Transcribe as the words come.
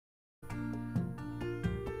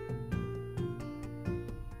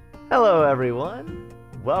Hello everyone,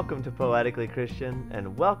 welcome to Poetically Christian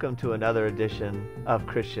and welcome to another edition of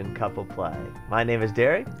Christian Couple Play. My name is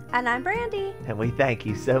Derek. And I'm Brandy. And we thank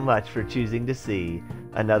you so much for choosing to see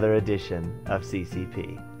another edition of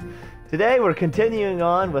CCP. Today we're continuing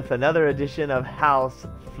on with another edition of House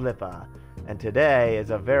Flipper. And today is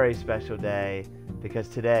a very special day because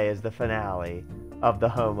today is the finale of the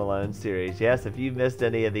Home Alone series. Yes, if you missed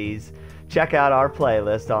any of these, check out our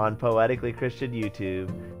playlist on Poetically Christian YouTube,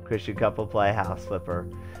 Christian Couple Play House Flipper.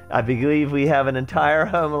 I believe we have an entire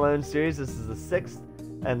Home Alone series. This is the 6th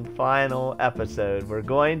and final episode. We're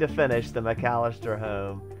going to finish the McAllister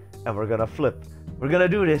home and we're going to flip. We're going to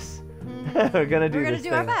do this. We're going to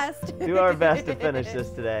do our best. Do our best to finish this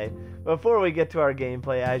today. Before we get to our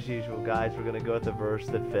gameplay, as usual, guys, we're going to go with the verse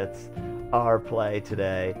that fits our play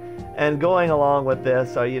today. And going along with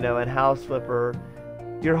this, in House Flipper,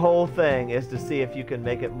 your whole thing is to see if you can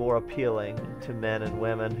make it more appealing to men and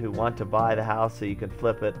women who want to buy the house so you can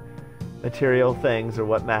flip it. Material things are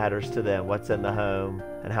what matters to them, what's in the home,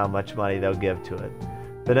 and how much money they'll give to it.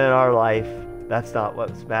 But in our life, that's not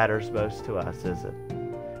what matters most to us, is it?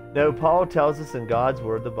 No, Paul tells us in God's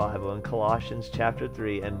Word, the Bible, in Colossians chapter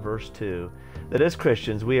 3 and verse 2, that as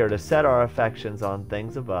Christians we are to set our affections on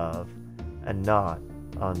things above and not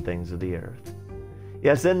on things of the earth.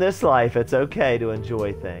 Yes, in this life, it's okay to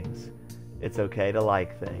enjoy things. It's okay to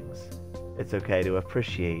like things. It's okay to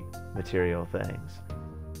appreciate material things.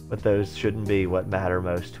 But those shouldn't be what matter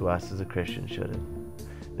most to us as a Christian, should it?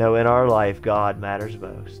 No, in our life, God matters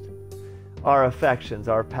most. Our affections,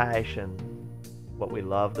 our passion, what we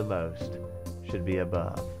love the most, should be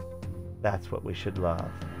above. That's what we should love.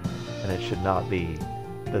 And it should not be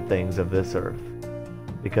the things of this earth,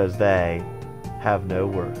 because they have no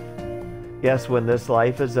worth. Yes, when this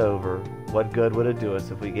life is over, what good would it do us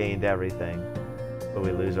if we gained everything, but we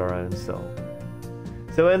lose our own soul?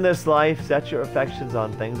 So in this life, set your affections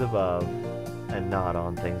on things above and not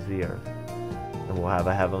on things of the earth. And we'll have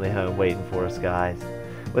a heavenly home waiting for us, guys.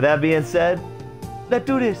 With that being said, let's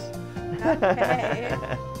do this. Okay.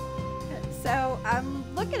 So I'm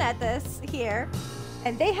looking at this here,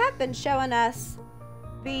 and they have been showing us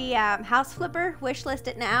the House Flipper. Wish list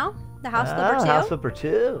it now. The House Flipper 2. House Flipper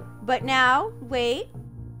 2. But now, wait.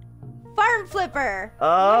 Farm Flipper.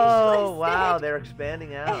 Oh, wow. They're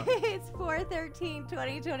expanding out. It's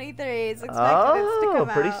 4/13/2023. It's expected to come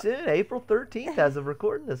out. Pretty soon. April 13th as of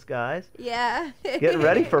recording this, guys. Yeah. Getting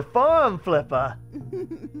ready for Farm Flipper.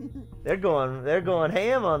 They're going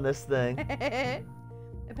ham on this thing.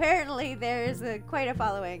 Apparently, there's quite a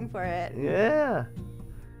following for it. Yeah.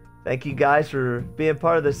 Thank you guys for being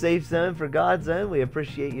part of the Safe Zone for God's Zone. We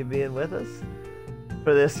appreciate you being with us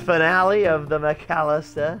for this finale of the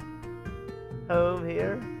McAllister home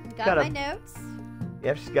here. Got my notes.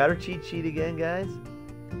 Yep, she's got her cheat sheet again, guys.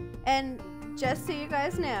 And just so you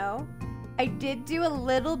guys know, I did do a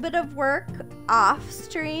little bit of work off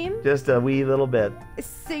stream. Just a wee little bit.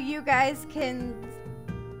 So you guys can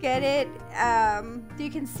get it.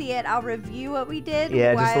 You can see it. I'll review what we did.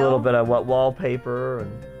 Yeah, just a little bit of wallpaper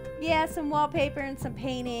and... Yeah, some wallpaper and some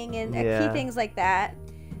painting and a few things like that.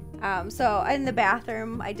 So in the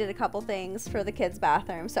bathroom, I did a couple things for the kids'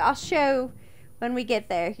 bathroom. So I'll show, when we get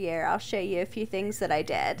there here, I'll show you a few things that I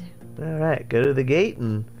did. All right, go to the gate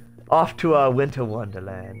and off to our winter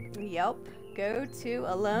wonderland. Yep, go to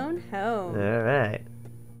a lone home. All right.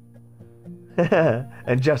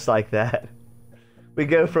 And just like that, we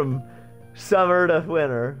go from summer to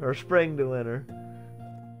winter, or spring to winter.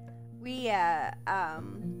 We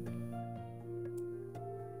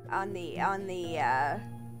on the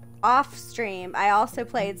off stream, I also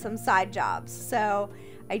played some side jobs. So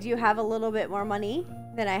I do have a little bit more money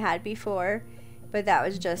than I had before, but that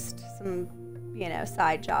was just some,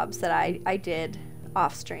 side jobs that I did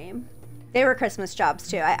off stream. They were Christmas jobs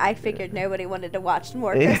too. I figured nobody wanted to watch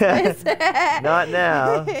more Christmas. Not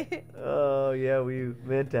now. Oh yeah, we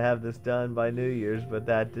meant to have this done by New Year's, but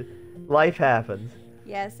life happens.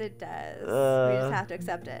 Yes, it does. We just have to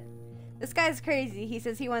accept it. This guy's crazy. He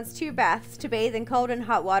says he wants 2 baths to bathe in cold and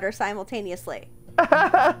hot water simultaneously.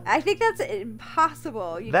 I think that's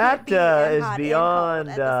impossible. That is beyond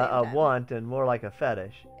a want and more like a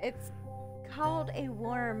fetish. It's called a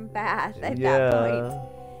warm bath at that point.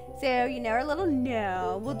 So, our little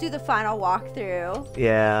we'll do the final walkthrough.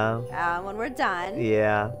 Yeah. When we're done.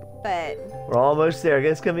 Yeah. But we're almost there.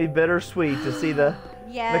 It's going to be bittersweet to see the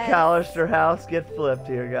McAllister house get flipped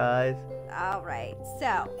here, guys. All right.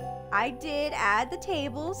 So, I did add the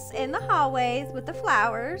tables in the hallways with the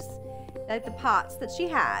flowers, like the pots that she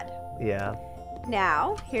had. Yeah.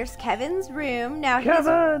 Now, here's Kevin's room. Now,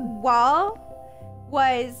 Kevin! his wall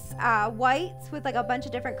was white with like a bunch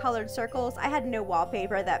of different colored circles. I had no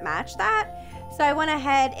wallpaper that matched that. So I went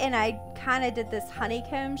ahead and I kind of did this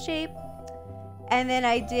honeycomb shape. And then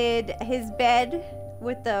I did his bed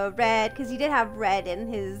with the red, because he did have red in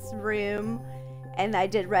his room. And I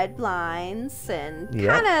did red blinds and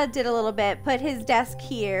kind of did a little bit. Put his desk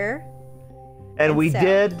here. And we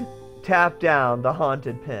did tap down the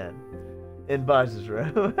haunted pin in Buzz's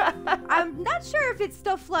room. I'm not sure if it's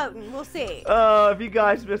still floating. We'll see. Oh, if you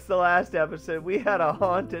guys missed the last episode, we had a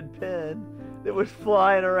haunted pin that was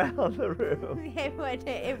flying around the room.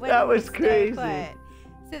 That was crazy.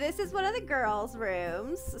 So this is one of the girls'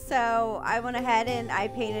 rooms. So I went ahead and I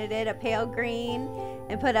painted it a pale green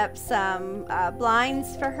and put up some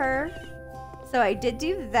blinds for her. So I did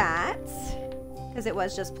do that because it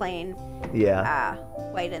was just plain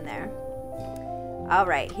white in there. All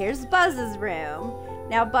right, here's Buzz's room.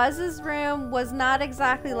 Now Buzz's room was not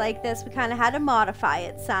exactly like this. We kind of had to modify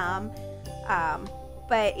it some.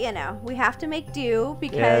 But, you know, we have to make do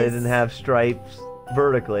because... Yeah, they didn't have stripes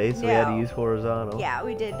vertically, so we had to use horizontal. Yeah,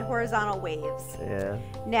 we did horizontal waves. Yeah.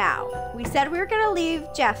 Now, we said we were going to leave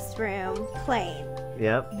Jeff's room plain.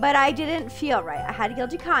 Yep. But I didn't feel right. I had a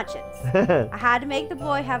guilty conscience. I had to make the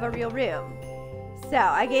boy have a real room. So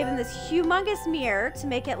I gave him this humongous mirror to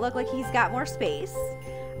make it look like he's got more space.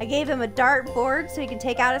 I gave him a dartboard so he can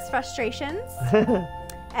take out his frustrations.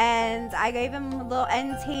 And I gave him a little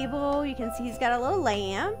end table. You can see he's got a little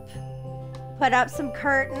lamp. Put up some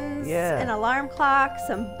curtains, an alarm clock,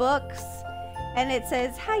 some books. And it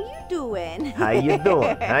says, "How you doing?" How you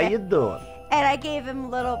doing? How you doing? And I gave him a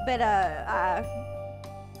little bit of,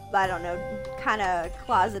 I don't know, kind of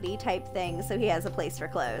closet-y type thing, so he has a place for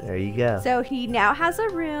clothes. There you go. So he now has a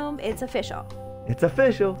room. It's official. It's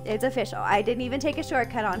official. It's official. I didn't even take a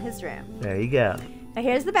shortcut on his room. There you go. Now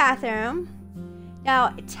here's the bathroom.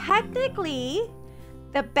 Now, technically,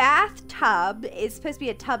 the bathtub is supposed to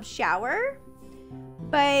be a tub shower,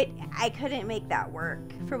 but I couldn't make that work.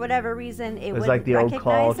 For whatever reason, it wouldn't like the old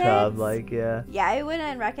call recognize tub, it. Yeah, it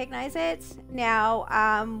wouldn't recognize it. Now,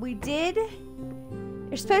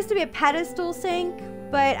 there's supposed to be a pedestal sink,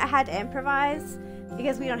 but I had to improvise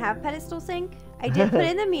because we don't have a pedestal sink. I did put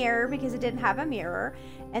in the mirror because it didn't have a mirror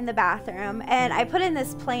in the bathroom. And I put in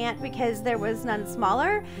this plant because there was none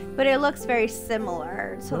smaller, but it looks very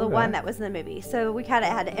similar to the one that was in the movie. So we kind of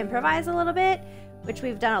had to improvise a little bit, which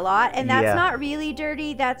we've done a lot. And that's not really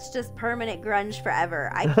dirty. That's just permanent grunge forever.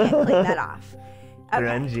 I can't clean that off. Okay.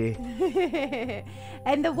 Grungy.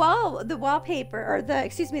 And the wallpaper, or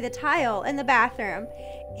the tile in the bathroom,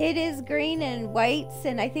 it is green and whites,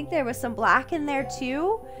 and I think there was some black in there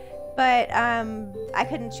too, but I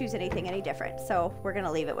couldn't choose anything any different, so we're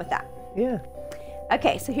gonna leave it with that. Yeah.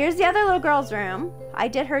 Okay, so here's the other little girl's room. I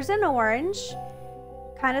did hers in orange,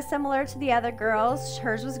 kind of similar to the other girls.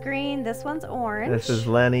 Hers was green, this one's orange. This is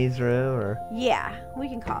Lenny's room, or? Yeah, we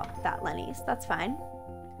can call that Lenny's, that's fine.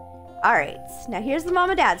 All right, now here's the mom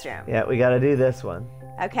and dad's room. Yeah, we got to do this one.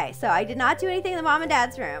 Okay, so I did not do anything in the mom and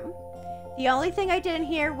dad's room. The only thing I did in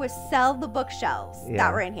here was sell the bookshelves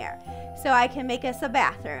that were in here. So I can make us a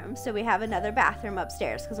bathroom. So we have another bathroom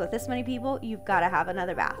upstairs. Because with this many people, you've got to have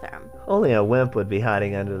another bathroom. Only a wimp would be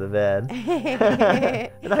hiding under the bed.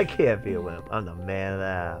 And I can't be a wimp. I'm the man of the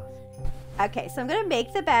house. Okay, so I'm going to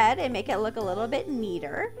make the bed and make it look a little bit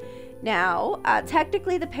neater. Now,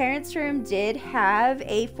 technically, the parents' room did have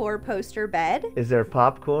a 4-poster bed. Is there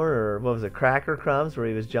popcorn or what was it, cracker crumbs where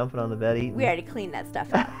he was jumping on the bed eating? We already cleaned that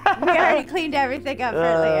stuff up. We already cleaned everything up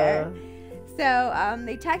earlier. So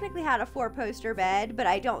they technically had a 4-poster bed, but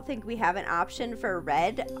I don't think we have an option for a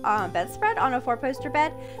red bedspread on a 4-poster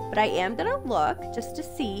bed. But I am going to look just to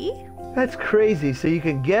see. That's crazy. So you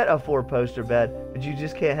can get a 4-poster bed, but you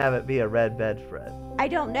just can't have it be a red bedspread. I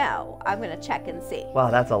don't know. I'm going to check and see. Wow,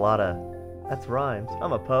 that's rhymes.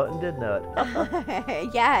 I'm a poet and did know it.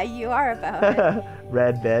 Yeah, you are a poet.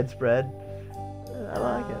 Red bedspread. I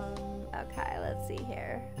like it. Okay, let's see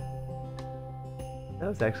here. That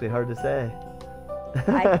was actually hard to say.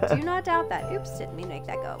 I do not doubt that. Oops, didn't mean to make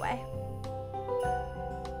that go away.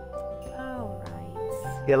 All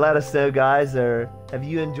right. Yeah, let us know, guys. Have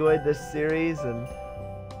you enjoyed this series, and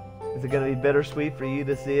is it going to be bittersweet for you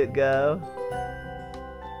to see it go?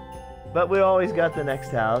 But we always got the next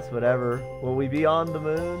house, whatever. Will we be on the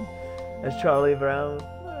moon? As Charlie Brown,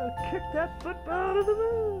 kick that football out of the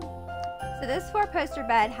moon. So this 4-poster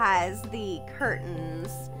bed has the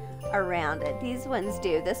curtains around it. These ones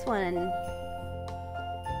do. This one,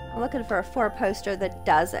 I'm looking for a 4-poster that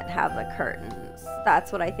doesn't have the curtains.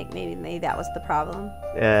 That's what I think. Maybe that was the problem.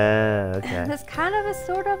 Yeah, okay. It's kind of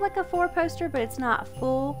sort of like a 4-poster, but it's not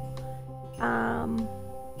full.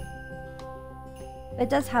 It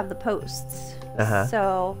does have the posts. Uh-huh.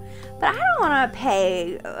 So, but I don't want to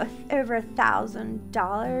pay over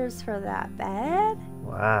 $1,000 for that bed.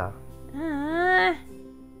 Wow.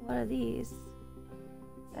 What are these?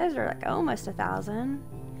 Those are like almost $1,000.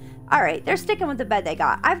 All right, they're sticking with the bed they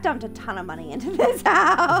got. I've dumped a ton of money into this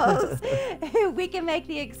house. We can make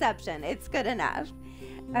the exception. It's good enough.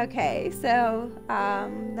 Okay, so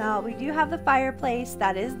now we do have the fireplace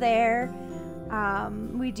that is there.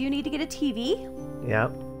 We do need to get a TV.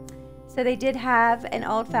 Yep. So they did have an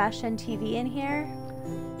old-fashioned TV in here.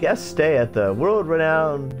 Guests stay at the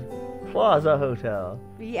world-renowned Plaza Hotel.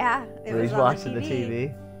 Yeah, it Where was he's on watching the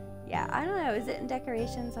TV. Yeah, I don't know. Is it in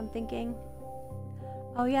decorations? I'm thinking.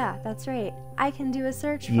 Oh yeah, that's right. I can do a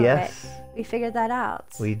search for it. We figured that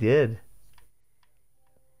out. We did.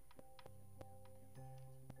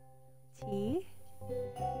 T.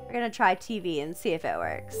 We're gonna try TV and see if it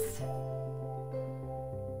works.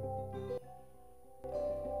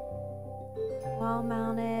 Wall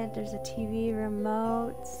mounted. There's a TV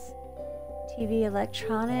remote. TV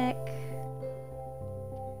electronic.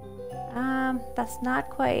 That's not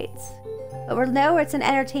quite. But we know it's an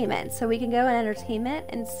entertainment, so we can go in entertainment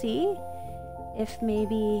and see if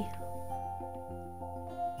maybe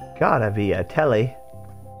Gotta be a telly.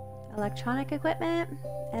 electronic equipment,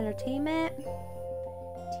 entertainment,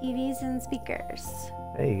 TVs and speakers.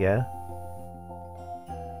 There you go.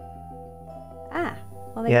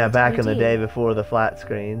 Well, Yeah, back in the day before the flat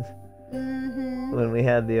screens. Mm-hmm. When we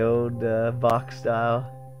had the old box style.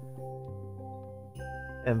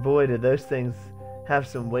 And boy, did those things have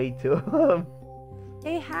some weight to them.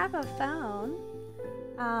 They have a phone.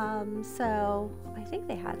 So I think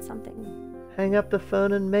they had something. Hang up the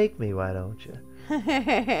phone and make me, why don't you?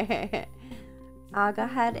 I'll go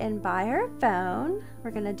ahead and buy her a phone.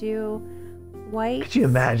 We're gonna do white. Could you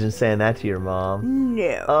imagine saying that to your mom?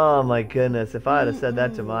 No. Oh my goodness, if I had have said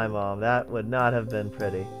that to my mom, that would not have been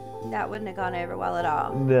pretty. That wouldn't have gone over well at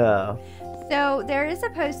all. No. So there is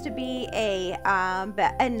supposed to be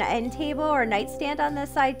an end table or nightstand on this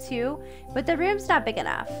side too, but the room's not big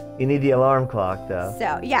enough. You need the alarm clock though.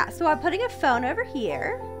 So yeah, so I'm putting a phone over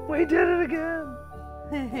here. We did it again.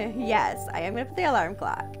 Yes, I am gonna put the alarm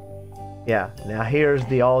clock. Yeah, now here's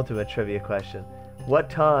the ultimate trivia question. What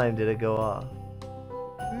time did it go off?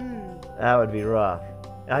 That would be rough.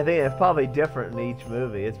 I think it's probably different in each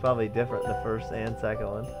movie. It's probably different the first and second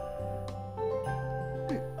one.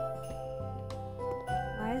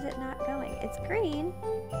 Why is it not going? It's green.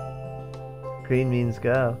 Green means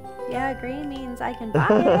go. Yeah, green means I can buy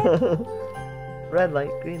it. Red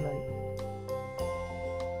light, green light.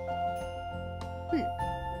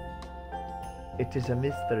 It is a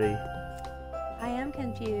mystery. I am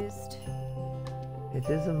confused. It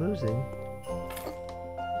is amusing.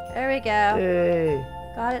 There we go. Hey.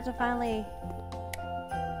 Got it to finally.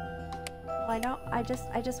 Well, I don't. I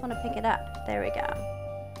just want to pick it up. There we go.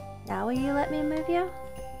 Now will you let me move you?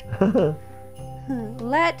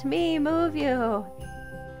 Let me move you.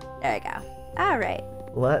 There we go. All right.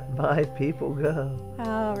 Let my people go.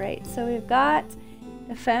 All right. So we've got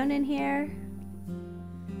the phone in here,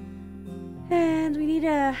 and we need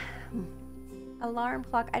a alarm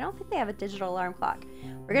clock. I don't think they have a digital alarm clock.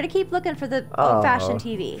 We're gonna keep looking for the old-fashioned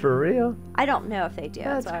TV. For real? I don't know if they do.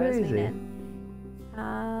 That's what crazy. I was meaning.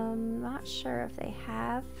 Not sure if they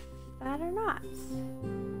have that or not.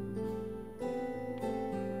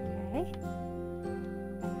 Okay.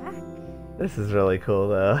 Back. This is really cool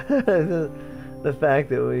though. the fact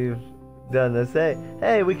that we've done this.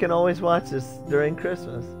 Hey, we can always watch this during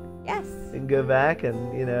Christmas. Yes. We can go back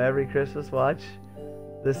and, every Christmas watch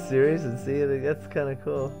this series and see it. That's kind of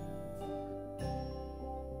cool.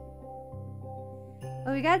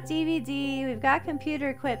 Well, we got DVD, we've got computer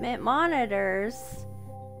equipment, monitors.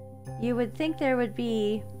 You would think there would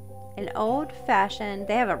be an old-fashioned.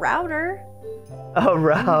 They have a router. A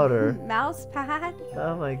router. Mouse pad.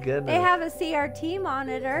 Oh my goodness. They have a CRT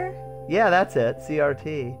monitor. Yeah, that's it.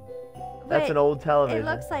 CRT. That's an old television. It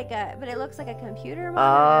looks like a computer monitor.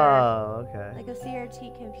 Oh, okay. Like a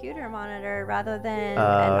CRT computer monitor rather than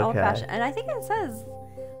an old-fashioned. And I think it says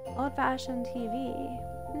old-fashioned TV.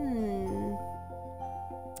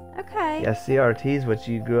 Okay. Yeah, CRT's what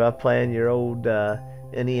you grew up playing your old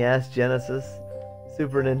NES, Genesis,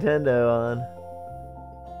 Super Nintendo on.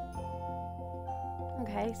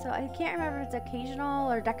 Okay, so I can't remember if it's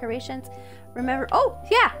occasional or decorations. Remember, oh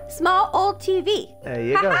yeah, small old TV. There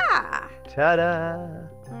you go. Ta-da!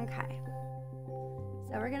 Okay.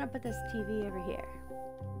 So we're gonna put this TV over here.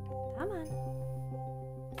 Come on.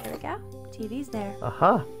 There we go. TV's there.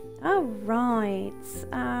 Aha. All right.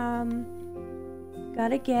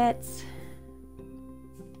 Gotta get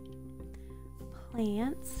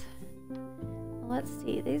plants. Let's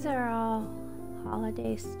see. These are all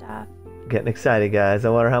holiday stuff. Getting excited, guys. I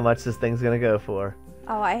wonder how much this thing's gonna go for.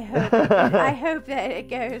 Oh, I hope. I hope that it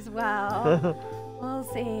goes well. We'll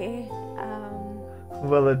see.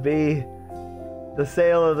 Will it be the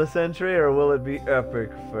sale of the century, or will it be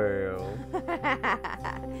epic fail?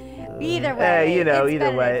 Either way, hey, you know, it's either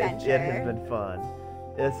been way, an it adventure. has been fun.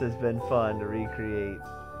 This has been fun to recreate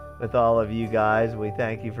with all of you guys. We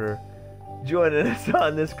thank you for joining us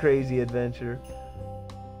on this crazy adventure.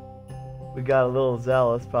 We got a little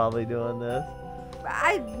zealous probably doing this.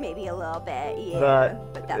 Maybe a little bit, yeah,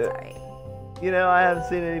 but that's alright. You know, I haven't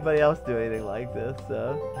seen anybody else do anything like this,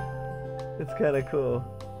 so it's kind of cool.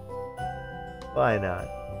 Why not?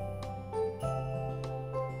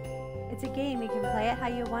 It's a game. You can play it how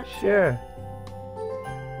you want to. Sure.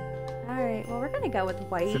 Alright, well, we're going to go with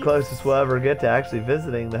white. It's the closest we'll ever get to actually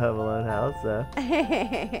visiting the Home Alone house, so.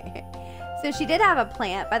 So she did have a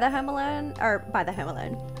plant by the Home Alone,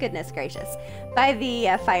 goodness gracious, by the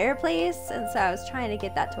fireplace, and so I was trying to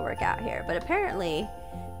get that to work out here, but apparently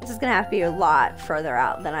this is going to have to be a lot further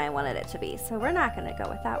out than I wanted it to be, so we're not going to go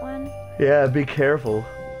with that one. Yeah, be careful.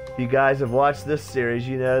 If you guys have watched this series,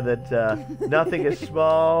 you know that nothing is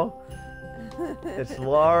small, it's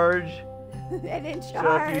large. And in charge.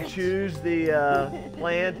 So if you choose the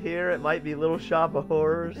plant here, it might be Little Shop of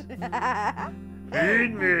Horrors.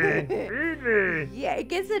 Feed me! Feed me! Yeah, it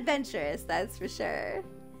gets adventurous, that's for sure.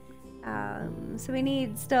 So we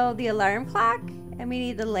need still the alarm clock, and we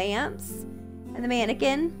need the lamps, and the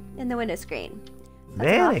mannequin, and the window screen. That's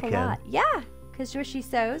Mannequin? an awful lot. Yeah, because where she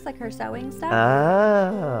sews, like her sewing stuff.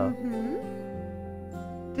 Oh.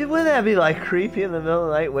 Mm-hmm. Dude, wouldn't that be like creepy in the middle of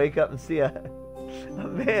the night, wake up and see a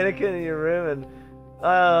mannequin in your room and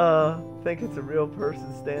think it's a real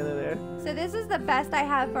person standing there? So this is the best I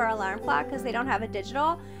have for alarm clock because they don't have a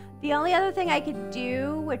digital. The only other thing I could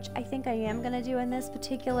do, which I think I am going to do in this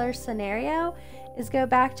particular scenario, is go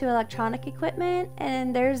back to electronic equipment,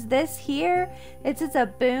 and there's this here. It's a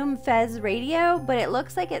Boom Fez radio, but it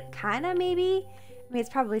looks like it kind of maybe, I mean, it's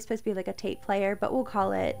probably supposed to be like a tape player, but we'll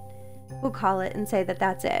call it and say that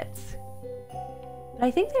that's it. But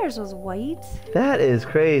I think theirs was white. That is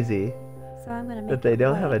crazy. So I'm gonna make That they it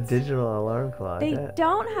don't have a white. digital alarm clock. They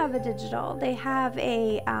don't have a digital. They have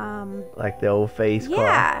a like the old face clock.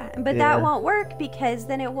 yeah, but Yeah. that won't work because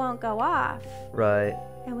then it won't go off. Right.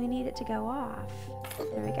 And we need it to go off.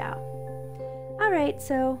 There we go. All right,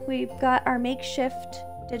 so we've got our makeshift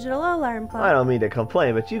digital alarm clock. I don't mean to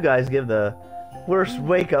complain, but you guys give the worst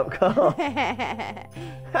wake up call. Okay.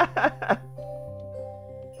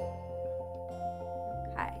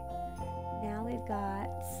 Now we've got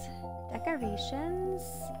decorations,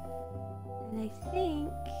 and I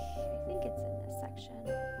think it's in this section.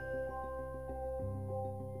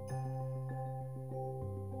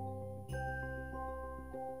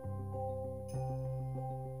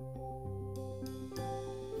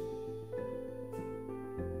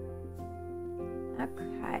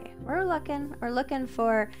 Okay, we're looking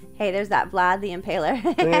for, hey, there's that Vlad the Impaler.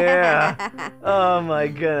 Yeah. Oh my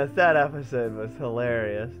goodness, that episode was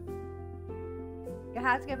hilarious. You'll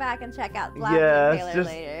have to go back and check out Vlad Yes, the Impaler just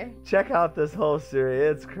later. check out this whole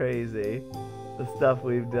series. It's crazy. The stuff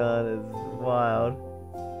we've done is wild.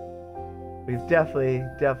 We've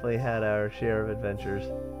definitely had our share of adventures.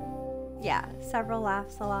 Yeah, several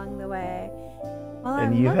laughs along the way. Well,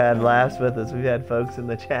 And I'm you've had looking. laughs with us. We've had folks in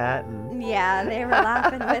the chat, and Yeah, they were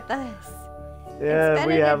laughing with us. yeah, been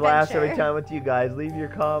we an have laughs every adventure. time with you guys. Leave your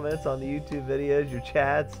comments on the YouTube videos, your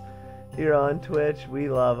chats here on Twitch. We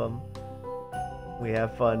love them. We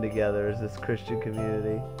have fun together as this Christian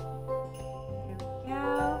community. There we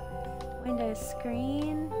go. Windows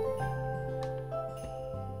screen.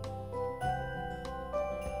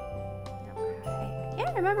 Okay.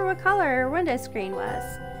 Can't remember what color our window screen was.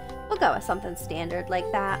 We'll go with something standard like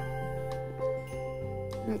that.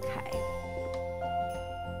 Okay.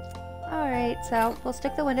 Alright, so we'll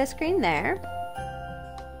stick the window screen there.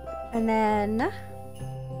 And then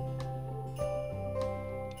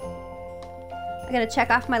I gotta check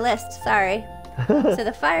off my list, sorry. So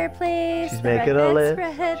the fireplace, She's the making red a list.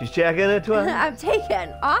 bedspread. She's checking it twice. I'm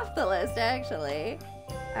taking off the list, actually.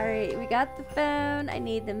 Alright, we got the phone. I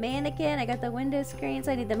need the mannequin. I got the window screen,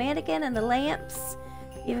 so I need the mannequin and the lamps.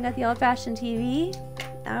 Even got the old-fashioned TV.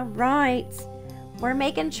 Alright. We're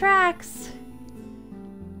making tracks.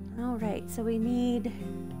 Alright, so we need...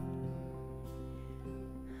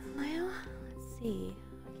 Well, let's see.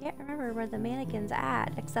 I can't remember where the mannequin's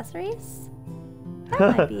at. Accessories?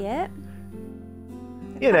 That might be it.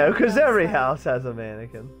 You know, because every house has a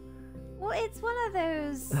mannequin. Well, it's one of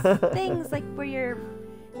those things like where you're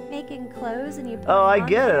making clothes and you put Oh, them I on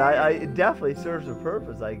get it. there. It definitely serves a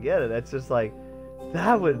purpose. I get it. It's just like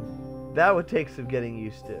that would take some getting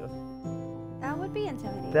used to. That would be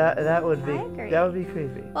intimidating. That would be I agree. that would be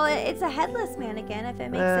creepy. Well, it's a headless mannequin if it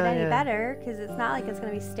makes it any Yeah. better, because it's not like it's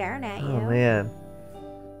going to be staring at you. Oh man.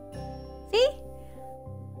 See?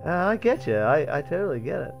 I get you. I totally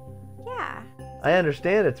get it. Yeah. I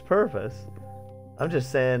understand its purpose. I'm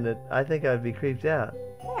just saying that I think I'd be creeped out.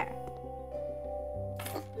 There.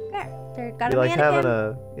 There. There. Got Be a like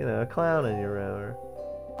mannequin. having a clown in your room. Or...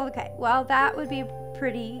 Okay. Well, that would be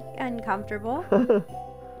pretty uncomfortable.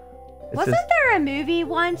 It's Wasn't just- there a movie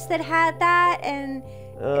once that had that, and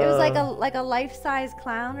it was like a life-size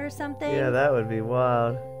clown or something? Yeah, that would be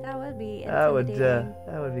wild. That would be That intimidating.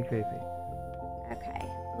 would be creepy. Okay.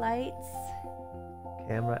 Lights.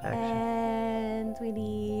 Camera action. And we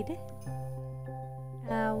need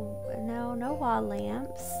no wall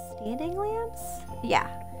lamps. Standing lamps? Yeah.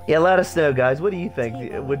 Yeah, let us know, guys. What do you think?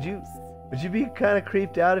 Table Would you lamps. be kind of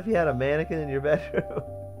creeped out if you had a mannequin in your bedroom?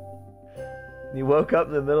 You woke up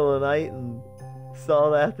in the middle of the night and saw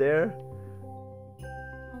that there?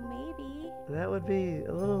 Well, maybe. That would be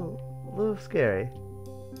a little scary.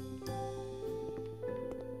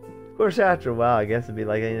 Of course, after a while, I guess it'd be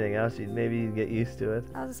like anything else. Maybe you'd get used to it.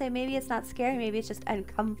 I was gonna say maybe it's not scary, maybe it's just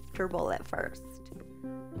uncomfortable at first.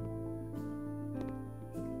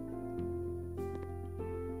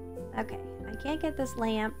 Okay, I can't get this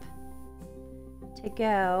lamp to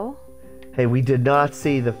go. Hey, we did not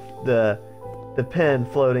see the pen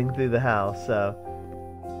floating through the house, so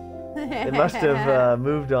it must have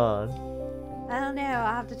moved on. I don't know.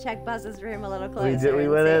 I'll have to check Buzz's room a little closer. We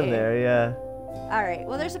and went in see. there, yeah. All right.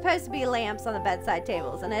 Well, there's supposed to be lamps on the bedside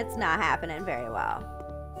tables, and it's not happening very well.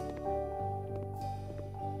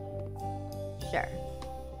 Sure.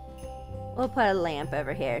 We'll put a lamp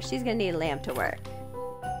over here. She's gonna need a lamp to work.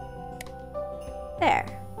 There.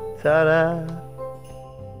 Ta-da!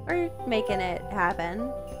 We're making it happen.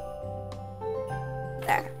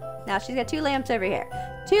 There. Now she's got 2 lamps over here.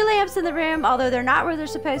 2 lamps in the room, although they're not where they're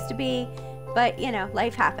supposed to be. But, you know,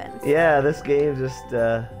 life happens. Yeah, this game just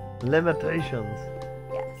limitations.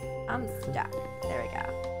 Yes. I'm stuck. There we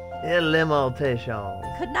go. Yeah, limitations.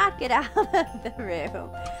 Could not get out of the room.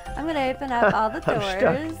 I'm going to open up all the I'm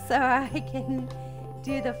doors so I can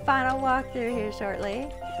do the final walkthrough here shortly.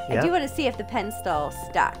 I Yep. do want to see if the pen's still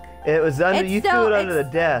stuck. It was under. It's You still- threw it under the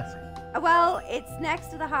it's- desk. Well, it's next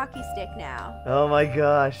to the hockey stick now. Oh my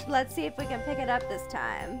gosh, Let's see if we can pick it up this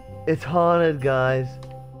time. it's haunted, guys.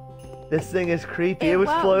 This thing is creepy. It was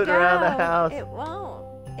won't floating around the go. house, It won't.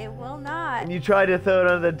 It will not. and you tried to throw it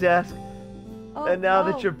under the desk, Oh, and now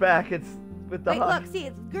whoa. that you're back, it's with the Wait, hockey. look, see,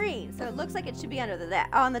 it's green, so it looks like it should be under the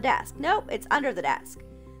on the desk. Nope, it's under the desk.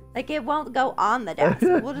 Like it won't go on the desk.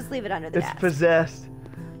 We'll just leave it under the It's desk. possessed.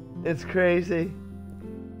 It's crazy.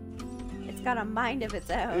 It's got a mind of its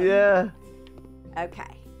own. Yeah.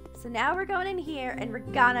 Okay, so now we're going in here and we're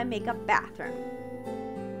gonna make a bathroom.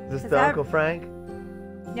 Is this Is the that- Uncle Frank?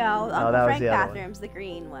 No, that Uncle was Frank the other one. bathroom's the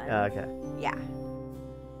green one. Oh, okay. Yeah.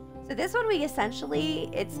 So this one we essentially,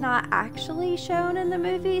 it's not actually shown in the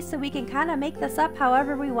movie, so we can kind of make this up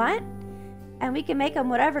however we want, and we can make them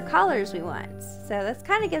whatever colors we want. So this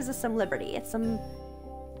kind of gives us some liberty. It's some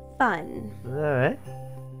fun. All right.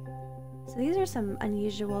 So these are some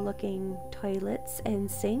unusual looking toilets and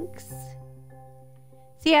sinks.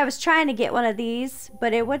 See, I was trying to get one of these,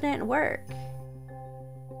 but it wouldn't work.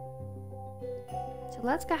 So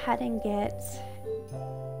let's go ahead and get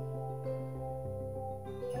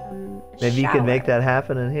a Maybe you could make shower. that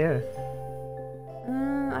happen in here.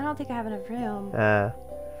 I don't think I have enough room.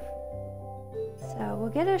 So we'll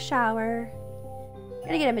get a shower. I'm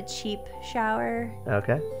gonna get him a cheap shower.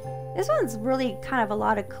 Okay. This one's really kind of a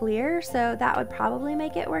lot of clear, so that would probably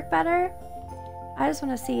make it work better. I just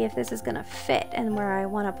want to see if this is gonna fit and where I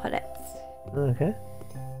want to put it. Okay.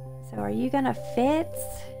 So are you gonna fit?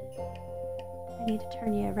 I need to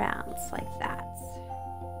turn you around like that.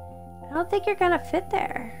 I don't think you're gonna fit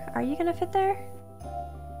there. Are you gonna fit there?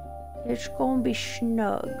 It's gonna be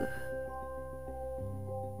snug.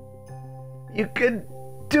 You could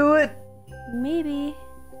do it. Maybe.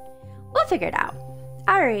 We'll figure it out.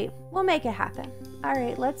 Alright, we'll make it happen.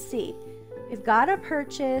 Alright, let's see. We've got to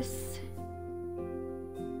purchase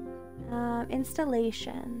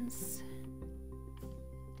installations.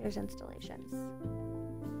 There's installations.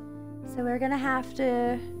 So we're going to have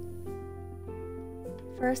to,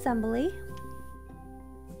 for assembly,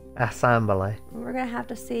 Assembly. we're going to have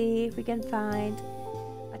to see if we can find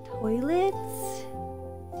a toilet.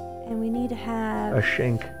 And we need to have... A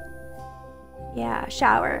shink. Yeah,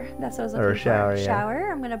 shower. That's what I was looking Or a for. shower, yeah.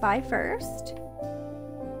 Shower, I'm going to buy first.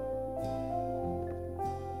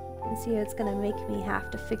 And see, it's gonna make me have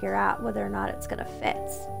to figure out whether or not it's gonna fit.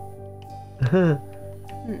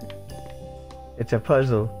 It's a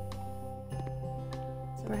puzzle.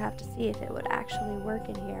 So we'll have to see if it would actually work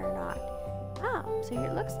in here or not. Oh, so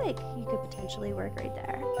it looks like you could potentially work right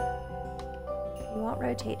there. You won't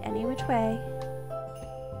rotate any which way.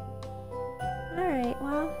 Alright,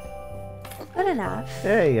 well, good enough.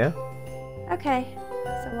 There you go. Okay,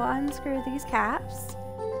 so we'll unscrew these caps.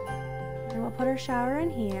 And we'll put our shower in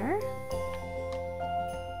here.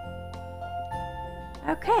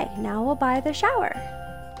 Okay, now we'll buy the shower.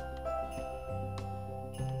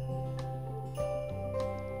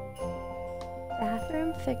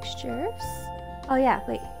 Bathroom fixtures. Oh yeah,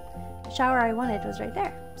 wait. The shower I wanted was right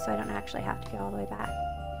there, so I don't actually have to go all the way back.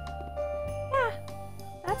 Yeah,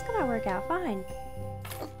 that's gonna work out fine.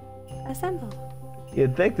 Assemble.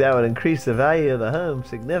 You'd think that would increase the value of the home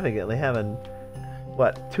significantly, having,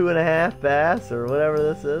 what, 2.5 baths or whatever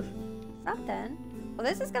this is? Something. Well,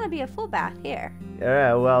 this is gonna be a full bath here.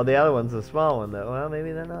 Yeah, well, the other one's a small one, though. Well,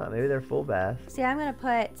 maybe they're not. Maybe they're full baths. See, I'm gonna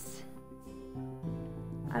put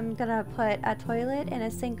a toilet and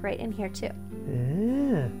a sink right in here too.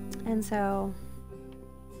 Yeah. And so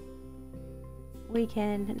we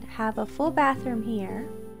can have a full bathroom here.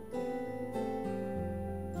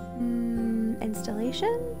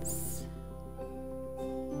 Installations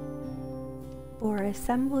for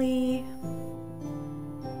assembly.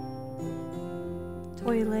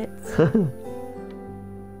 Toilets.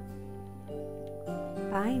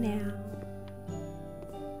 Bye now.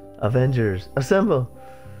 Avengers, assemble.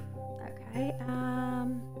 Okay,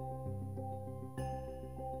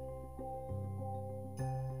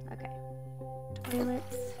 okay.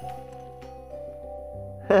 Toilets.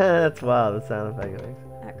 That's wild, the sound effect it makes.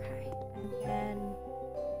 Okay, and then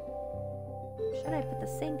should I put the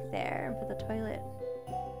sink there and put the toilet?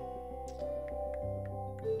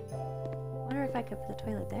 Wonder if I could put the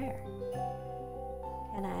toilet there.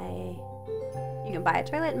 Can I? You can buy a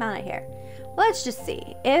toilet and mount it here. Let's just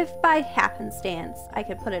see if by happenstance I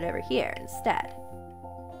could put it over here instead.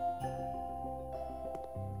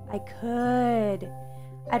 I could.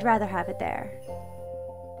 I'd rather have it there.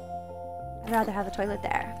 I'd rather have the toilet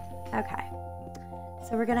there. Okay.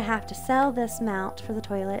 So we're gonna have to sell this mount for the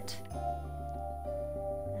toilet.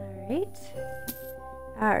 Alright.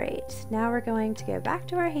 Alright. Now we're going to go back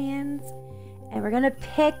to our hands and we're gonna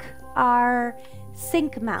pick our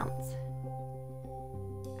sink mount.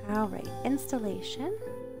 Alright, installation.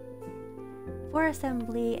 For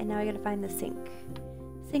assembly, and now I gotta find the sink.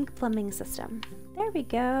 Sink plumbing system. There we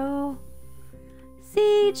go.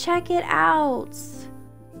 See, check it out.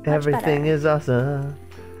 Everything is awesome.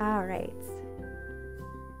 Alright.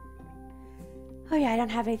 Oh yeah, I don't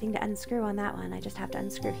have anything to unscrew on that one. I just have to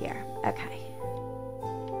unscrew here. Okay.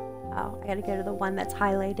 Oh, I gotta go to the one that's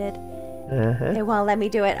highlighted. It won't let me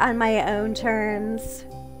do it on my own turns.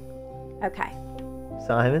 Okay.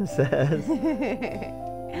 Simon says.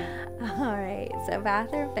 Alright, so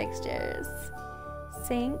bathroom fixtures.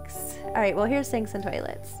 Sinks. Alright, well here's sinks and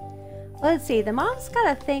toilets. Let's see, the mom's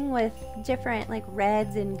got a thing with different like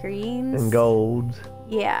reds and greens. And golds.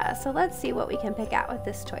 Yeah, so let's see what we can pick out with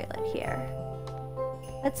this toilet here.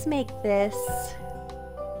 Let's make this...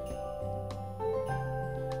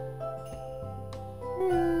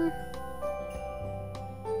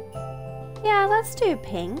 Yeah, let's do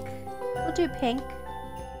pink. We'll do pink.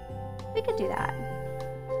 We could do that.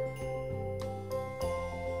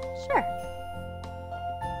 Sure.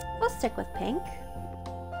 We'll stick with pink.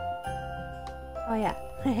 Oh yeah.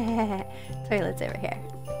 Toilet's over here.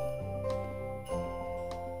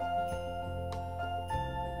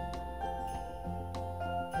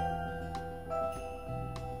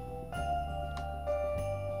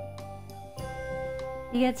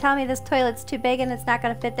 You gonna tell me this toilet's too big and it's not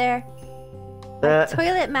gonna fit there? The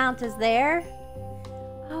toilet mount is there.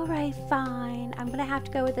 Alright, fine. I'm gonna have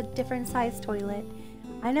to go with a different size toilet.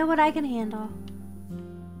 I know what I can handle.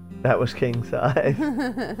 That was king size.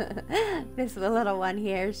 This little one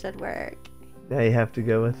here should work. Now you have to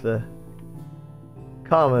go with the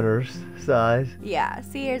commoner's size. Yeah,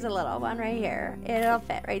 see, here's a little one right here. It'll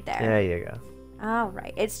fit right there. There you go.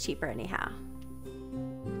 Alright, it's cheaper anyhow.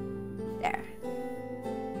 There.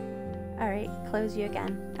 Alright, close you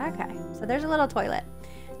again. Okay, so there's a little toilet.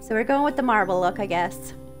 So we're going with the marble look, I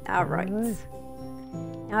guess. Alright.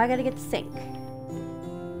 Now I gotta get the sink.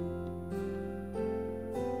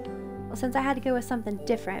 Well, since I had to go with something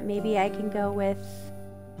different, maybe I can go with...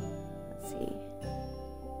 Let's see.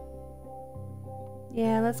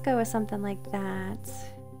 Yeah, let's go with something like that.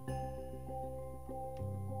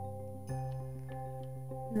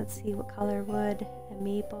 Let's see, what color wood? A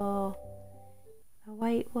maple. A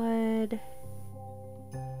white wood.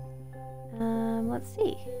 Let's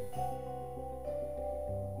see.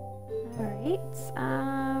 Alright.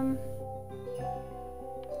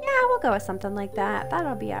 Yeah, we'll go with something like that.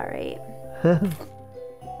 That'll be alright. A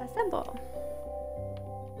symbol.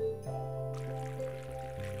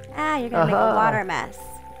 Ah, you're gonna make a water mess.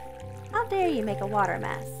 How dare you make a water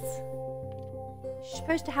mess? You're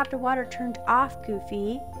supposed to have the water turned off,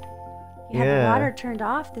 Goofy. If you had the water turned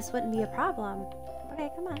off, this wouldn't be a problem.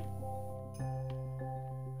 Okay, come on.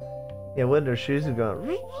 Yeah, wouldn't her shoes have gone?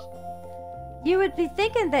 You would be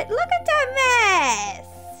thinking that, look at that mess!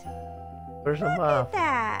 Where's the Look mop? at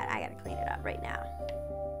that! I gotta clean it up right now.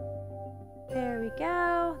 There we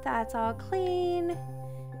go. That's all clean.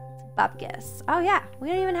 It's bupkis. Oh yeah, we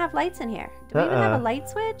don't even have lights in here. Do we even have a light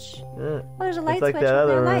switch? Oh, there's a light switch with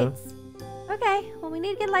no lights. Okay, well we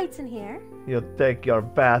need to get lights in here. You'll take your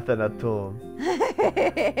bath in a tomb.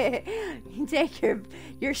 You take your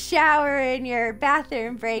shower and your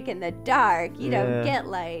bathroom break in the dark. You don't get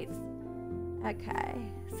lights. Okay,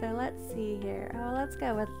 so let's see here. Oh, let's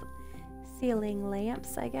go with ceiling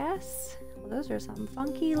lamps, I guess. Well, those are some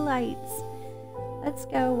funky lights. Let's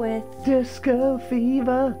go with Disco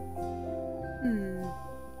fever.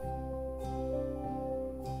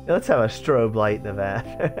 Let's have a strobe light in the bath.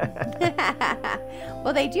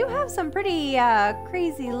 Well, they do have some pretty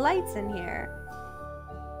crazy lights in here.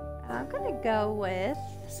 I'm gonna go with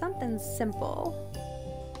something simple.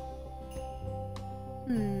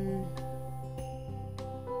 You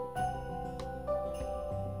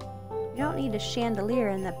don't need a chandelier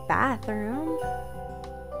in the bathroom.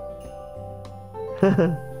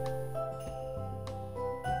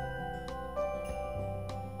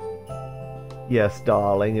 Yes,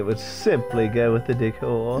 darling, it would simply go with the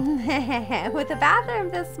decor. With a bathroom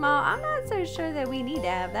this small, I'm not so sure that we need to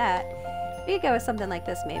have that. We could go with something like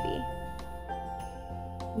this, maybe.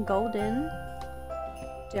 Golden.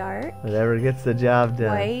 Dark. Whatever gets the job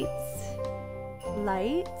done. Whites.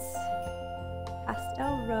 Lights.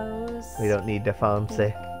 Pastel rose. We don't need the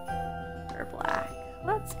fancy. Or black.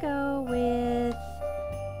 Let's go with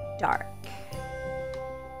dark.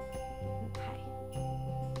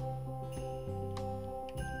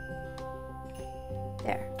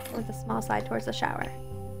 There, with the small side towards the shower.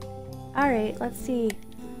 Alright, let's see.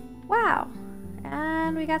 Wow,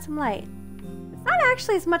 and we got some light. It's not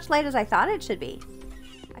actually as much light as I thought it should be.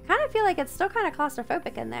 I kind of feel like it's still kind of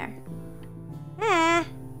claustrophobic in there.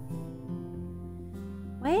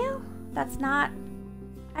 Well, that's not...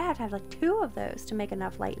 I have to have like 2 of those to make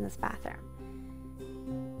enough light in this bathroom.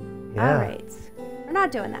 Yeah. Alright, we're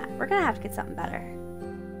not doing that. We're gonna have to get something better.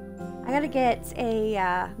 I gotta get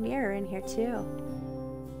a mirror in here too.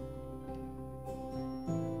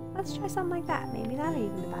 Let's try something like that. Maybe that'll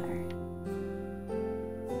even be better.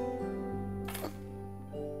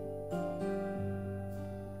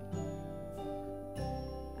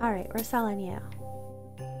 Alright, we're selling you.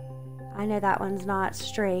 I know that one's not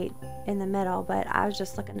straight in the middle, but I was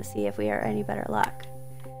just looking to see if we are any better luck.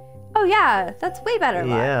 Oh yeah, that's way better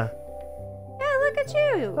luck. Yeah. Yeah, look at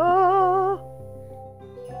you. Oh.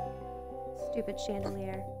 Stupid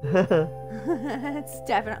chandelier. It's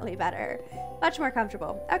definitely better. Much more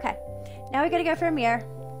comfortable. Okay, now we gotta go for a mirror.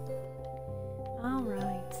 All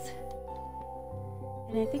right.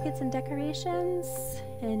 And I think it's in decorations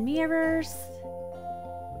and mirrors.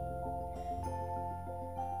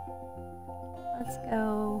 Let's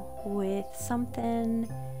go with something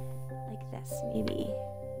like this, maybe.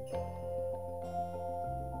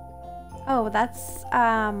 Oh, that's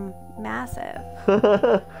massive.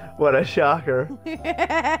 What a shocker.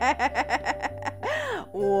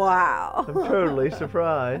 Wow. I'm totally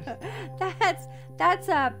surprised. That's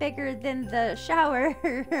bigger than the shower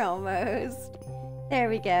almost. There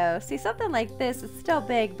we go. See, something like this is still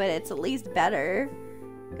big, but it's at least better.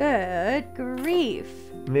 Good grief.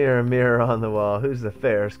 Mirror, mirror on the wall, who's the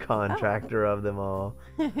fairest contractor of them all?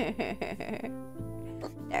 There,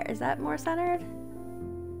 is that more centered?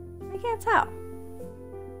 I can't tell.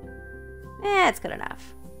 It's good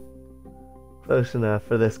enough. Close enough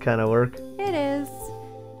for this kind of work. It is.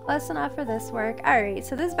 Close enough for this work. Alright,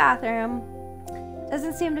 so this bathroom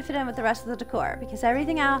doesn't seem to fit in with the rest of the decor because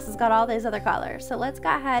everything else has got all these other colors. So let's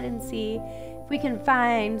go ahead and see if we can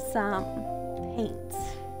find some paint.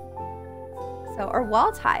 So, or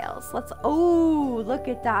wall tiles. Oh, look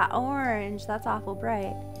at that orange. That's awful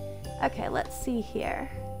bright. Okay, let's see here.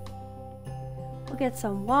 We'll get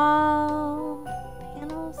some wall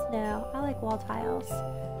panels. No, I like wall tiles.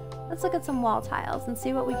 Let's look at some wall tiles and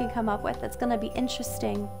see what we can come up with that's going to be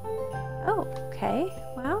interesting. Oh, okay.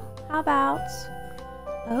 Well, how about...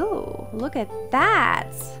 Oh, look at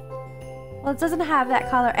that. Well, it doesn't have that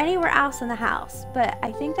color anywhere else in the house, but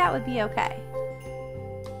I think that would be okay.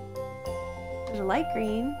 There's a light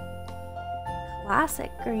green, classic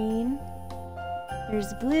green,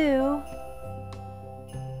 there's blue,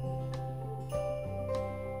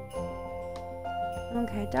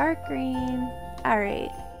 okay, dark green, alright.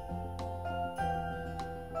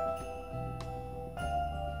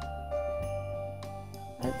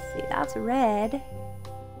 Let's see, that's red.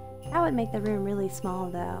 That would make the room really small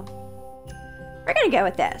though. We're gonna go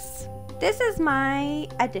with this. This is my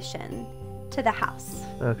addition to the house.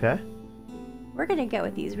 Okay. We're gonna go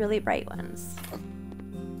with these really bright ones.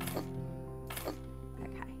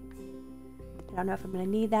 Okay. I don't know if I'm gonna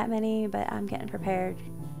need that many, but I'm getting prepared.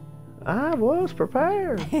 I was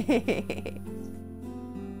prepared.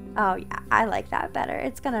 Oh yeah, I like that better.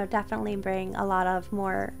 It's gonna definitely bring a lot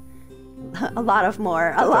more.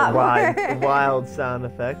 Wild sound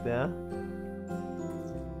effect, yeah.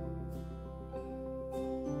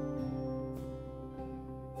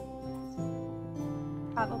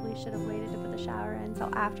 Probably should have waited to put the shower in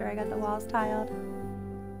until after I got the walls tiled.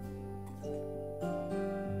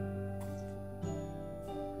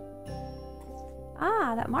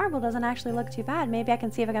 Ah, that marble doesn't actually look too bad. Maybe I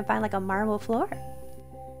can see if I can find like a marble floor.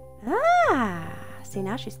 Ah, see,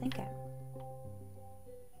 now she's thinking.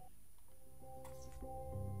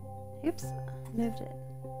 Oops, moved it.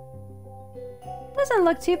 Doesn't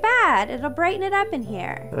look too bad. It'll brighten it up in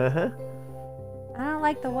here. Uh-huh. I don't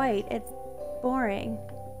like the white. It's boring.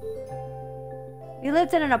 We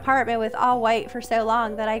lived in an apartment with all white for so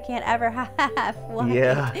long that I can't ever have white.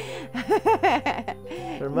 Yeah.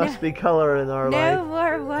 There must be color in our life. No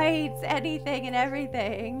more whites, anything and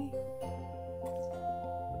everything.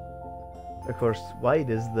 Of course, white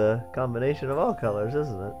is the combination of all colors,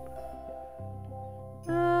 isn't it? I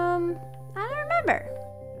don't remember.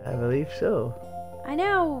 I believe so. I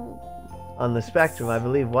know. On the spectrum, I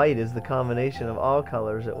believe white is the combination of all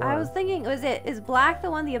colors at once. I was thinking, is black the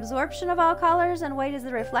one the absorption of all colors and white is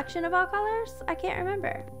the reflection of all colors? I can't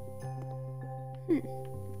remember.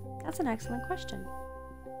 That's an excellent question.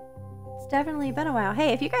 It's definitely been a while.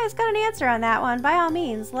 Hey, if you guys got an answer on that one, by all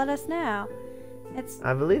means, let us know.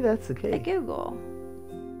 I believe that's the case. A Google.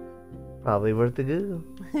 Probably worth the Google.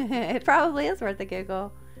 It probably is worth a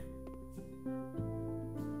Google.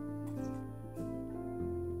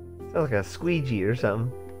 Sounds like a squeegee or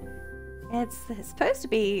something. It's supposed to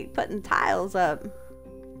be putting tiles up.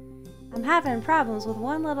 I'm having problems with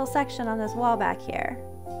one little section on this wall back here.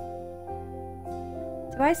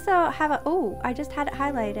 Do I still have a... Oh, I just had it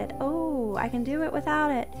highlighted. Oh, I can do it without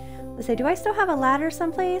it. Let's see, do I still have a ladder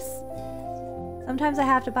someplace? Sometimes I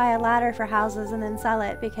have to buy a ladder for houses and then sell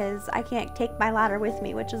it because I can't take my ladder with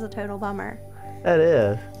me, which is a total bummer. That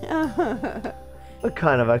is. What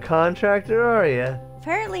kind of a contractor are you?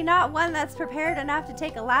 Apparently not one that's prepared enough to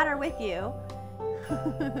take a ladder with you.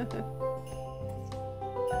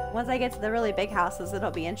 Once I get to the really big houses, it'll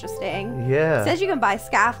be interesting. Yeah. It says you can buy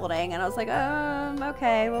scaffolding, and I was like,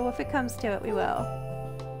 okay, well, if it comes to it, we will.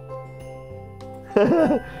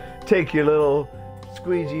 Take your little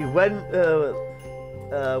squeegee Wingardium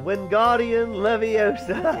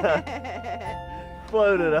Leviosa.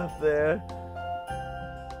 Float it up there.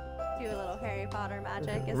 Do a little Harry Potter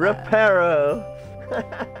magic. Reparo. A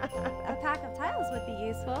pack of tiles would be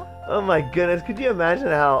useful. Oh my goodness, could you imagine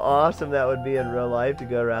how awesome that would be in real life to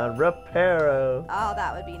go around? Reparo. Oh,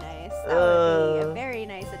 that would be nice. That would be a very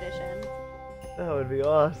nice addition. That would be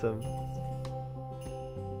awesome.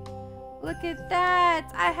 Look at that!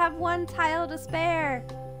 I have one tile to spare.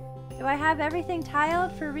 Do I have everything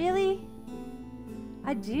tiled for really?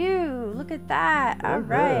 I do. Look at that. All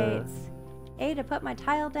right. A to put my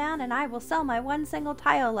tile down, and I will sell my one single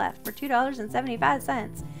tile left for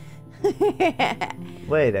 $2.75.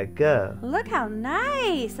 Way to go. Look how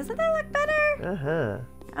nice. Doesn't that look better? Uh-huh.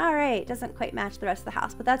 All right. Doesn't quite match the rest of the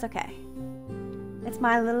house, but that's okay. It's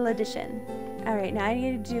my little addition. All right. Now I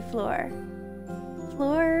need to do floor.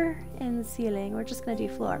 Floor and ceiling. We're just going to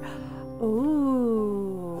do floor.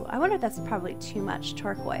 Ooh. I wonder if that's probably too much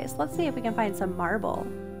turquoise. Let's see if we can find some marble.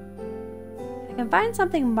 If I can find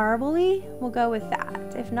something marbly, we'll go with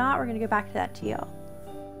that. If not, we're going to go back to that teal.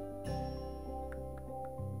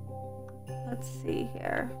 Let's see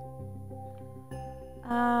here.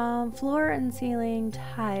 Floor and ceiling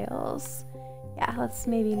tiles. Yeah, let's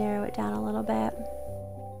maybe narrow it down a little bit.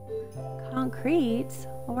 Concrete.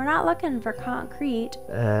 Well, we're not looking for concrete.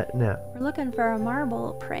 No. We're looking for a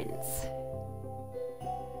marble print.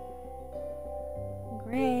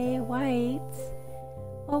 Gray, white.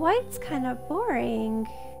 Well, white's kind of boring.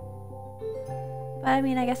 But I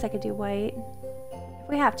mean, I guess I could do white. If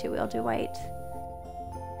we have to, we'll do white.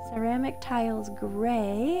 Ceramic tiles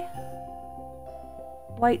gray.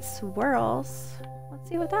 White swirls. Let's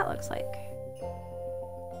see what that looks like.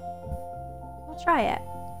 We'll try it.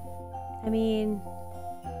 I mean,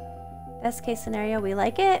 best case scenario, we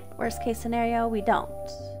like it. Worst case scenario, we don't.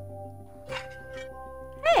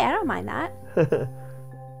 Hey, I don't mind that. Try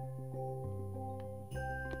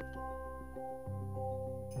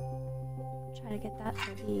to get that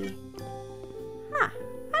to be... Huh.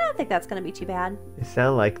 I don't think that's going to be too bad. They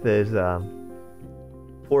sound like those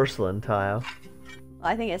porcelain tile. Well,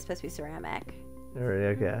 I think it's supposed to be ceramic.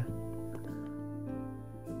 Okay.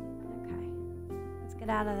 Okay. Let's get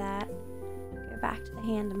out of that. Go back to the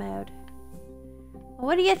hand mode. Well,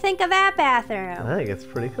 what do you think of that bathroom? I think it's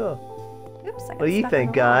pretty cool. Oops, I got What do you stuck in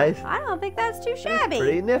think, the wall. guys? I don't think that's too It's shabby.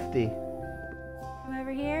 pretty nifty. Come over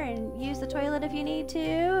here and use the toilet if you need to,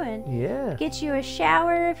 and Yeah. get you a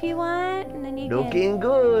shower if you want, and then you can... Looking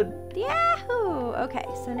good. Yahoo! Okay,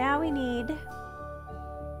 so now we need...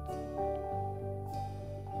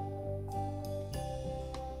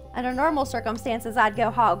 Under normal circumstances, I'd go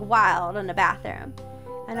hog wild in the bathroom,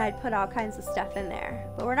 and I'd put all kinds of stuff in there.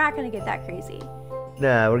 But we're not going to get that crazy.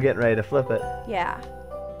 Nah, we're getting ready to flip it. Yeah.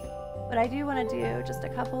 But I do want to do just a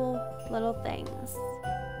couple little things.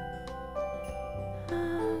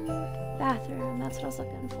 Bathroom, that's what I was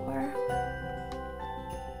looking for.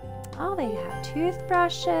 Oh, they have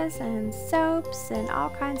toothbrushes and soaps and all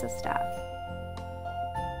kinds of stuff.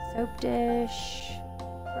 Soap dish,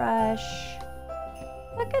 brush.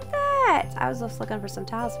 Look at that! I was just looking for some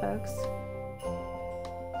towels, folks.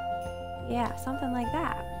 Yeah, something like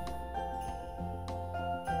that.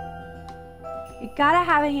 You gotta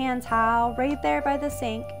have a hand towel right there by the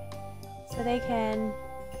sink so they can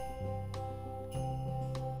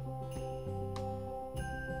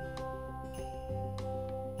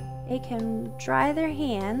dry their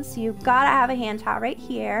hands. You gotta have a hand towel right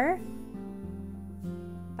here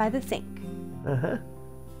by the sink. Uh-huh.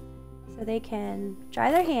 So they can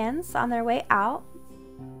dry their hands on their way out.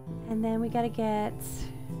 And then we gotta get,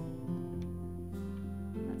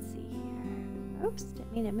 let's see here. Oops,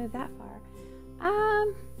 didn't mean to move that far.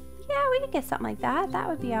 Yeah, we could get something like that. That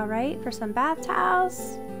would be all right for some bath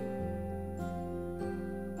towels.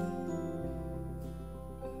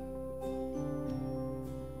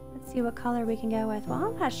 Let's see what color we can go with. Well,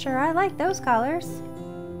 I'm not sure I like those colors.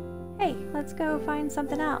 Hey, let's go find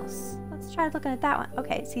something else. Let's try looking at that one.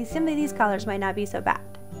 Okay, see, some of these colors might not be so bad.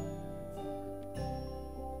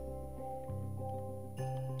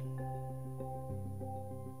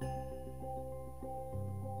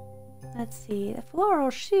 Let's see, the floral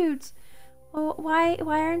shoots. Well, why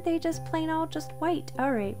aren't they just plain old just white?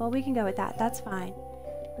 All right, well, we can go with that. That's fine.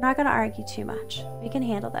 We're not going to argue too much. We can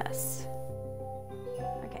handle this.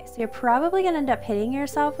 Okay, so you're probably going to end up hitting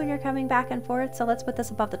yourself when you're coming back and forth, so let's put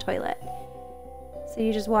this above the toilet. So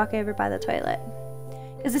you just walk over by the toilet.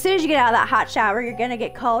 Because as soon as you get out of that hot shower, you're going to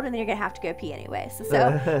get cold, and then you're going to have to go pee anyway. So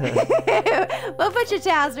we'll put your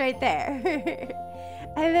towels right there.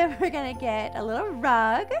 And then we're going to get a little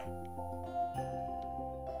rug.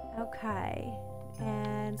 Okay,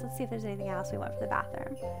 and let's see if there's anything else we want for the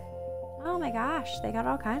bathroom. Oh my gosh, they got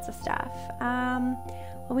all kinds of stuff.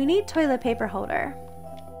 Well, we need toilet paper holder.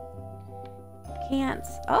 Can't.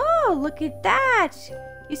 Oh, look at that.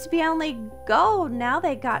 Used to be only gold, now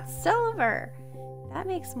they got silver. That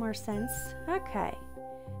makes more sense. Okay,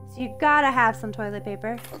 so you gotta have some toilet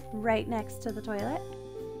paper right next to the toilet.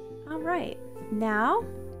 All right, now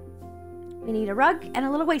we need a rug and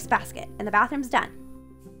a little wastebasket, and the bathroom's done.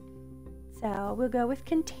 So we'll go with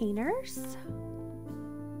containers.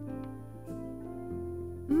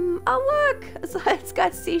 Oh look, it's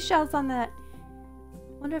got seashells on that.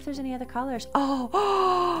 Wonder if there's any other colors.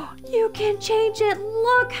 Oh, you can change it.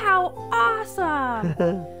 Look how awesome.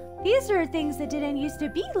 These are things that didn't used to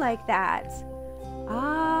be like that.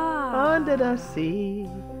 Ah. Under the sea.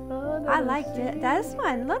 I liked it. This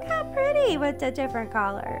one. Look how pretty with the different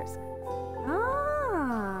colors.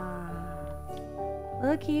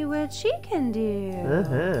 Looky what she can do.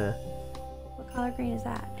 Uh-huh. What color green is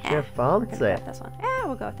that? Sure, We're gonna go fancy. with this one. Yeah,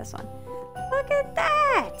 we'll go with this one. Look at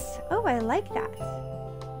that. Oh, I like that.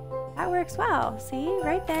 That works well. See,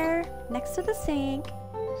 right there, next to the sink.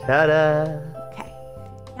 Ta-da. Okay,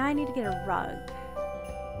 now I need to get a rug.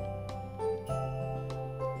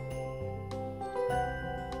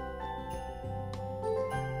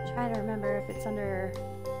 Trying to remember if it's under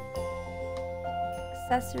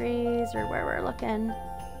accessories or where we're looking.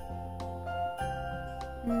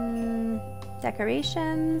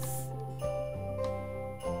 Decorations.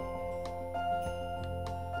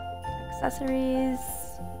 Accessories.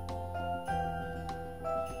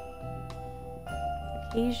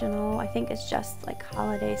 occasional. I think it's just like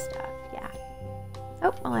holiday stuff. Yeah.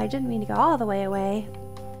 Oh, well, I didn't mean to go all the way away.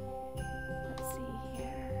 Let's see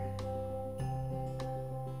here.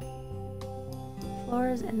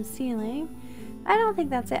 Floors and ceiling. I don't think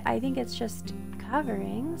that's it. I think it's just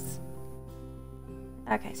coverings.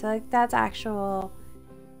 Okay, so like that's actual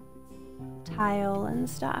tile and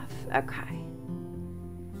stuff. Okay.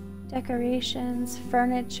 Decorations,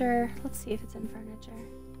 furniture. Let's see if it's in furniture.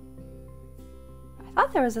 I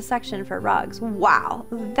thought there was a section for rugs. Wow,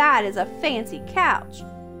 that is a fancy couch.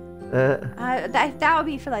 That would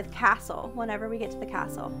be for like the castle, whenever we get to the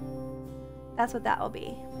castle. That's what that will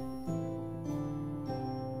be.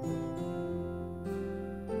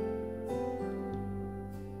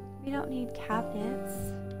 We don't need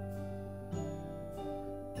cabinets.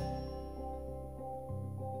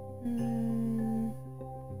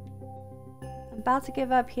 I'm about to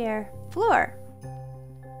give up here. Floor.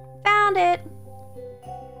 Found it.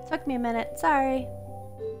 Took me a minute. Sorry.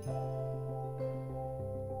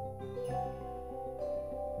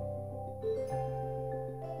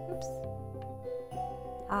 Oops.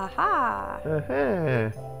 Aha.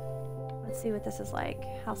 Let's see what this is like.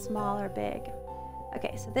 How small or big.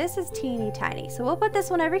 Okay, so this is teeny tiny. So we'll put this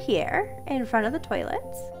one over here in front of the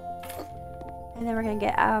toilets. And then we're going to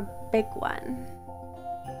get a big one.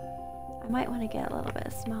 I might want to get a little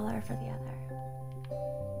bit smaller for the other.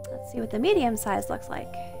 Let's see what the medium size looks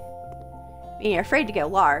like. I mean, you're afraid to go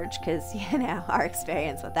large because, you know, our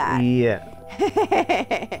experience with that. Yeah.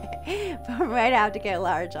 But we might have to go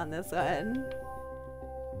large on this one.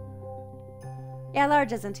 Yeah,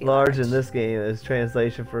 large isn't too large. Large in this game is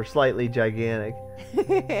translation for slightly gigantic.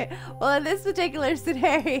 Well, in this particular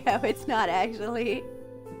scenario, it's not actually.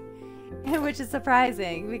 Which is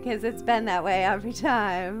surprising because it's been that way every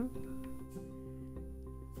time.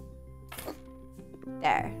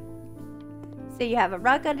 There. So you have a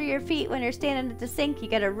rug under your feet when you're standing at the sink. You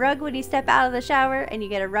get a rug when you step out of the shower. And you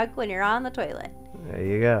get a rug when you're on the toilet. There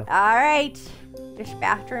you go. All right. This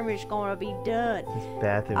bathroom is going to be done. This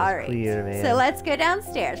bathroom All is right. clear, man. So let's go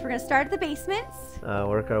downstairs. We're going to start at the basements.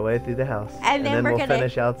 Work our way through the house. And then we'll we're gonna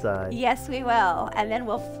finish outside. Yes, we will. And then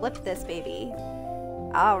we'll flip this baby.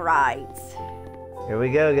 All right. Here we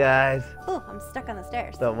go, guys. Oh, I'm stuck on the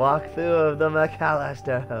stairs. The walkthrough of the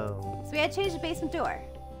McAllister home. So we had to change the basement door.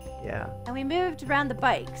 Yeah. And we moved around the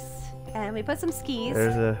bikes. And we put some skis.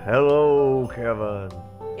 There's a hello, Kevin.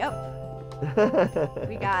 Yep.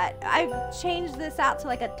 I changed this out to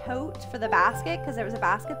like a tote for the basket because there was a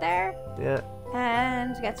basket there. Yeah.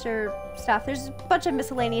 And got your stuff. There's a bunch of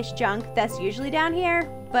miscellaneous junk that's usually down here,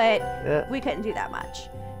 but we couldn't do that much.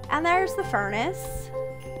 And there's the furnace.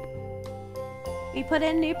 We put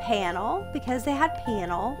in new panel because they had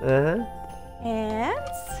panel. And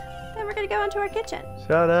then we're gonna go into our kitchen.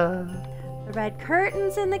 Shut up. The red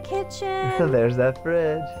curtains in the kitchen. There's that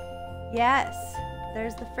fridge. Yes,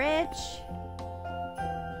 there's the fridge.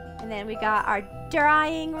 And then we got our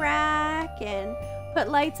drying rack and put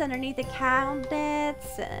lights underneath the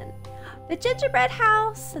cabinets and the gingerbread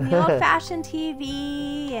house and the old-fashioned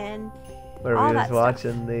TV and Where all we that was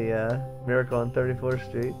watching the Miracle on 34th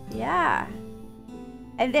Street. Yeah.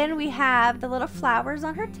 And then we have the little flowers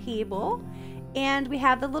on her table. And we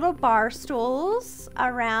have the little bar stools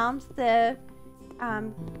around the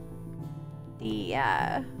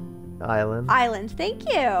Island. island.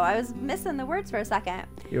 Thank you. I was missing the words for a second.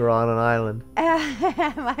 You were on an island.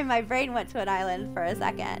 My brain went to an island for a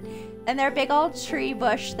second. And their big old tree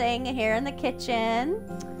bush thing here in the kitchen.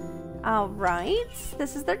 All right.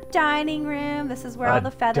 This is their dining room. This is where all the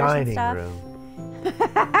feathers and stuff.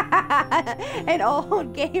 An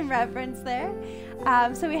old game reference there.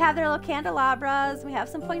 So we have their little candelabras. We have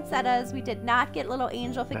some poinsettias. We did not get little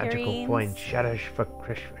angel figurines. Magical poinsettias for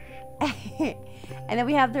Christmas. And then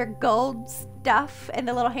we have their gold stuff and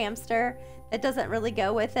the little hamster that doesn't really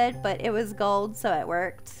go with it, but it was gold, so it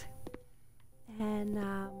worked. And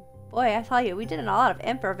boy, I tell you, we did a lot of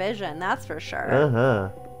improvisation, that's for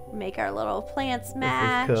sure. Make our little plants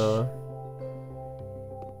match. This is cool.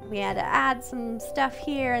 We had to add some stuff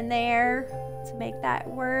here and there to make that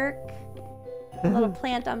work. A little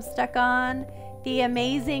plant I'm stuck on. The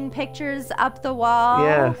amazing pictures up the wall.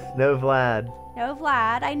 Yes, no Vlad. No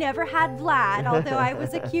Vlad. I never had Vlad, although I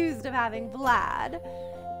was accused of having Vlad.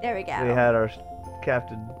 There we go. We had our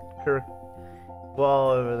Captain Kirk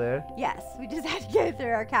wall over there. Yes, we just had to go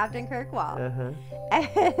through our Captain Kirk wall.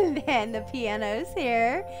 And then the piano's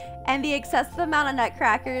here. And the excessive amount of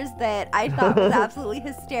nutcrackers that I thought was absolutely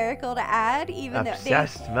hysterical to add, even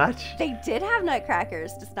Obsessed though much? They did have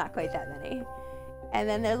nutcrackers, just not quite that many. And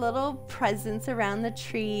then their little presents around the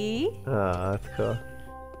tree. Oh, that's cool.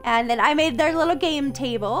 And then I made their little game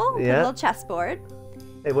table, Yeah. a little chessboard.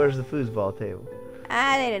 Hey, where's the foosball table?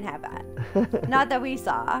 They didn't have that. Not that we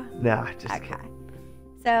saw. Nah, just Okay. kidding.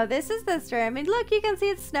 So this is this room. And look, you can see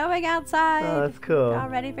it's snowing outside. Oh, that's cool. All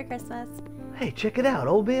ready for Christmas. Hey, check it out,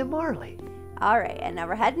 Old Man Marley. All right, and now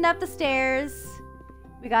we're heading up the stairs.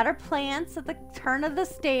 We got our plants at the turn of the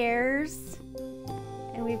stairs.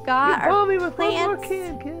 And we've got You our bought me with one more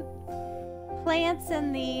plants, kid. plants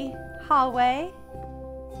in the hallway.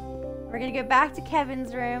 We're going to go back to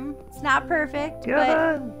Kevin's room. It's not perfect, but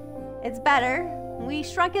Kevin! it's better. We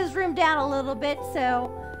shrunk his room down a little bit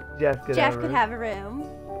so Jeff could have a room.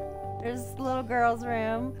 There's the little girl's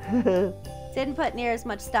room. Didn't put near as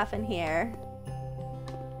much stuff in here.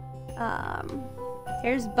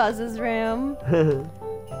 Here's Buzz's room.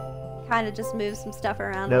 Kind of just moved some stuff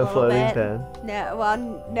around a No little floating bit. pen. No, well,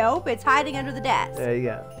 nope. It's hiding under the desk, There you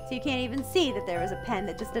go. so you can't even see that there was a pen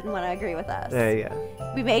that just didn't want to agree with us. There you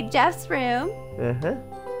go. We made Jeff's room. Uh-huh.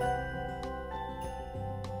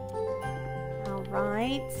 All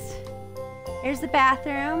right. Here's the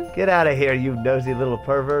bathroom. Get out of here, you nosy little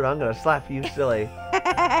pervert. I'm gonna slap you silly.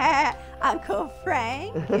 Uncle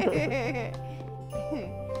Frank.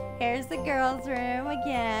 Here's the girls' room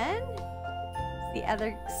again. The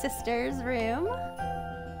other sister's room.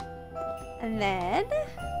 And then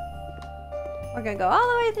we're gonna go all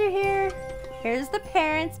the way through here. Here's the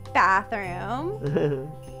parents' bathroom.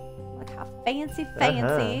 Look how fancy.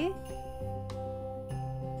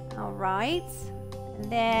 All right.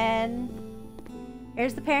 And then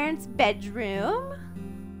here's the parents' bedroom.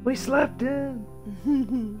 We slept in.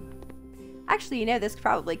 Actually, you know, this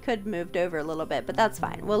probably could moved over a little bit, but that's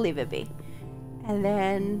fine. We'll leave it be. And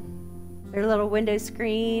then their little window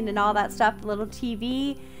screen and all that stuff, the little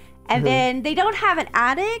TV. And then they don't have an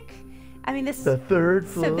attic. I mean, this The third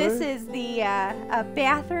floor. So this is the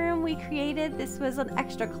bathroom we created. This was an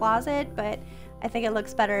extra closet, but I think it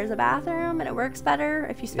looks better as a bathroom and it works better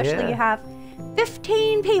if you, especially you have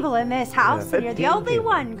 15 people in this house and you're the only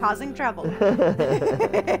one causing trouble.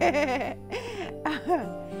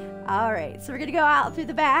 All right, so we're gonna go out through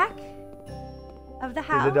the back of the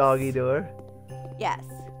house. Through the doggy door. Yes,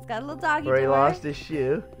 it's got a little doggy Where he door. lost his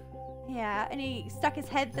shoe. Yeah, and he stuck his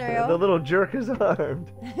head through. The little jerk is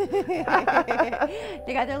armed. They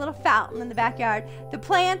got their little fountain in the backyard. The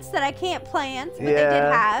plants that I can't plant, but they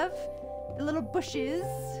did have. The little bushes.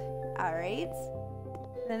 All right.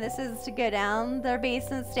 And this is to go down their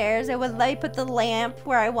basement stairs. It would let put the lamp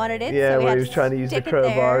where I wanted it. Yeah, so where he was trying to use the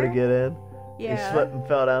crowbar to get in. Yeah. He slipped and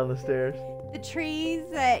fell down the stairs. The trees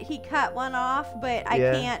that he cut one off, but I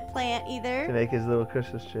can't plant either. To make his little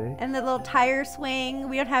Christmas tree. And the little tire swing.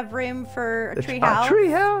 We don't have room for a tree A house.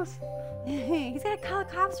 tree house? He's gonna call the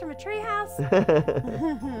cops from a tree house.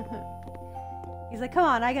 He's like, come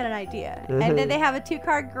on, I got an idea. And then they have a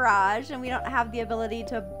 2-car garage, and we don't have the ability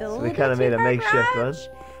to build So we kind of made a makeshift one.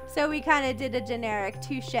 So we kind of did a generic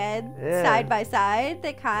 2 shed side by side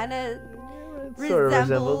that kind of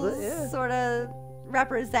resembles, sort of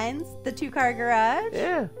represents the 2-car garage.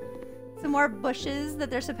 Yeah. Some more bushes that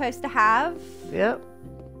they're supposed to have. Yep.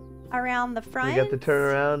 Around the front. We got the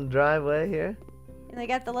turnaround driveway here. And they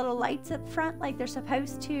got the little lights up front like they're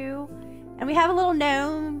supposed to. And we have a little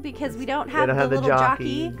gnome because we don't have the little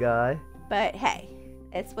jockey guy. But hey,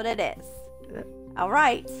 it's what it is. Yeah. All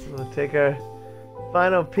right. We'll take our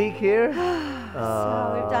final peek here.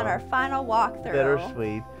 So we've done our final walkthrough.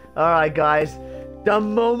 Bittersweet. All right, guys. The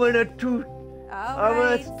moment of truth. All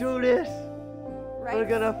right. Let's do this. Right. We're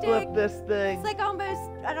gonna flip this thing. It's like almost,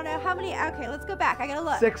 I don't know how many. Okay, let's go back. I gotta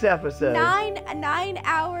look. 6 episodes. 9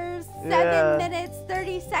 hours, 7 minutes,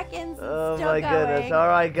 30 seconds. Oh still my going. goodness. All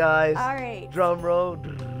right, guys. All right. Drum roll.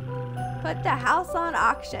 Put the house on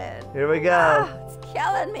auction. Here we go. Ah, it's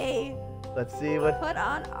killing me. Let's see what. Put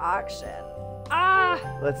on auction.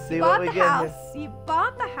 Let's see what we get here. You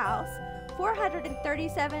bought the house.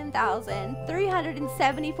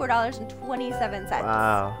 $437,374.27.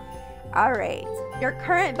 Wow. All right. Your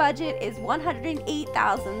current budget is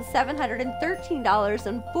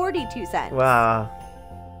 $108,713.42. Wow.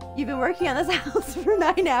 You've been working on this house for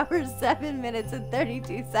 9 hours, 7 minutes, and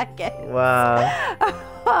 32 seconds. Wow.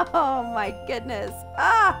 Oh my goodness.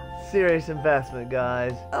 Serious investment,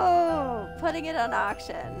 guys. Oh, putting it on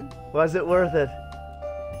auction. Was it worth it?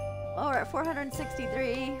 Well, we're at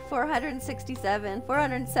 463, 467,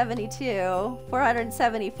 472,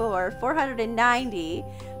 474, 490,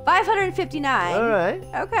 559. All right.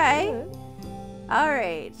 Okay. All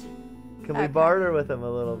right. Can we barter with them a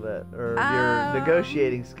little bit? Or your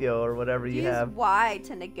negotiating skill or whatever you have? Use Y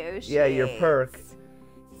to negotiate. Yeah, your perk.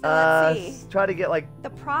 So let's see. Try to get like The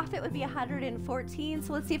profit would be 114.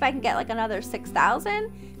 So let's see if I can get like another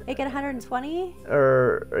 6,000. Make it 120.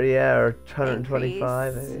 or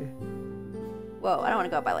 125 Increase. maybe. Whoa, I don't want to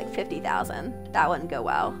go up by like 50,000. That wouldn't go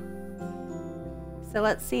well. So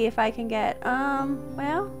let's see if I can get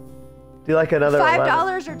well, Do like another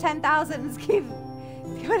 $5 or 10,000 is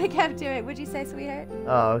what I kept doing. Would you say, sweetheart?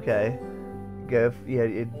 Oh, okay. Yeah,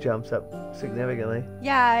 it jumps up significantly.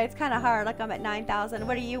 Yeah, it's kind of hard. Like I'm at 9,000.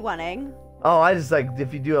 What are you wanting? Oh, I just like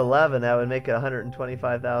if you do 11, that would make it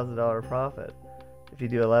 $125,000 profit. If you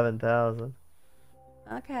do 11,000.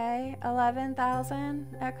 Okay, 11,000.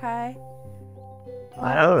 Okay.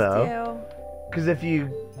 I don't know. Because if you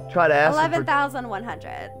try to ask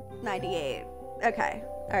 11,198. Okay.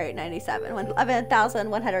 All right, 97.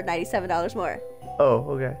 $11,197 more. Oh,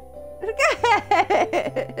 okay.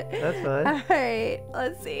 Okay. That's fine. All right,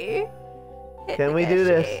 let's see. Can we do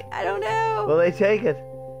this? I don't know. Will they take it?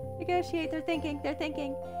 Negotiate. They're thinking.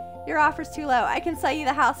 Your offer's too low. I can sell you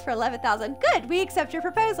the house for 11,000. Good. We accept your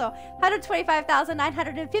proposal.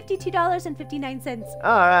 $125,952.59. All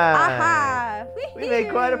right. Aha. We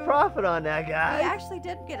made quite a profit on that, guys. We actually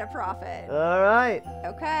did get a profit. All right.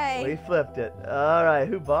 Okay. We flipped it. All right.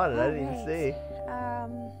 Who bought it? I didn't even see.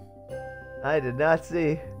 I did not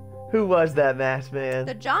see. Who was that masked man?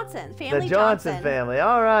 The Johnson family. The Johnson family.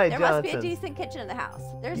 All right, there Johnson. must be a decent kitchen in the house.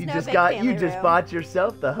 There's You no just big got. family You just room. bought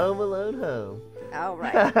yourself the Home Alone home. All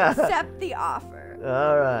right. Accept the offer.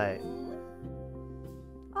 All right.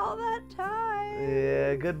 All that time.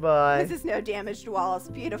 Yeah. Goodbye. This is no damaged wall. It's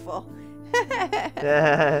beautiful.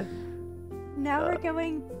 Yeah. Now we're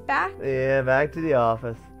going back. Yeah. Back to the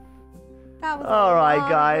office. That was All right, long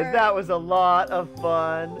guys, work. that was a lot of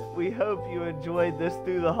fun. We hope you enjoyed this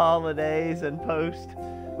through the holidays and post.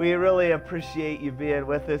 We really appreciate you being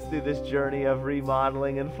with us through this journey of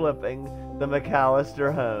remodeling and flipping the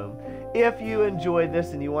McAllister home. If you enjoyed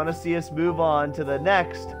this and you want to see us move on to the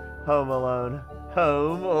next Home Alone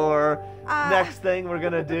home or next thing we're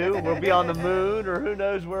going to do, we'll be on the moon or who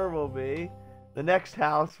knows where we'll be. The next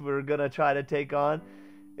house we're going to try to take on.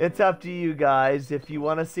 It's up to you guys. If you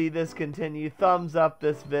want to see this continue, thumbs up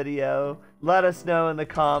this video. Let us know in the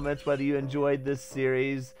comments whether you enjoyed this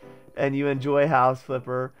series and you enjoy House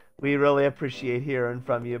Flipper. We really appreciate hearing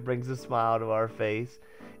from you. It brings a smile to our face.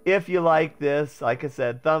 If you like this, like I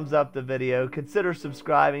said, thumbs up the video. Consider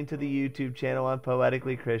subscribing to the YouTube channel on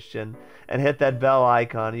Poetically Christian and hit that bell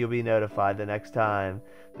icon. You'll be notified the next time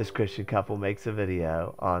this Christian couple makes a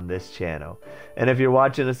video on this channel. And if you're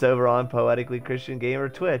watching us over on Poetically Christian Gamer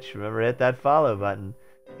Twitch, remember hit that follow button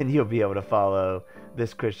and you'll be able to follow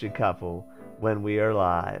this Christian couple when we are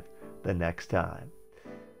live the next time.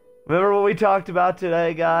 Remember what we talked about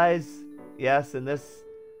today, guys? Yes, in this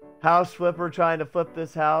house flipper trying to flip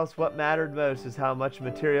this house, what mattered most is how much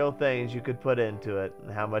material things you could put into it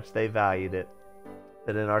and how much they valued it.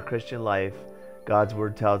 That in our Christian life, God's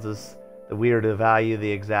Word tells us that we are to value the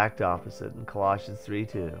exact opposite in Colossians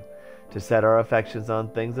 3:2, to set our affections on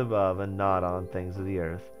things above and not on things of the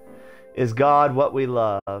earth. Is God what we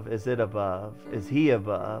love? Is it above? Is He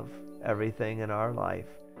above everything in our life?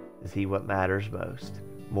 Is He what matters most,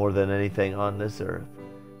 more than anything on this earth?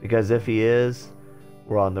 Because if He is,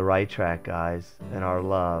 we're on the right track, guys, and our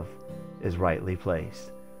love is rightly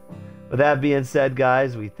placed. With that being said,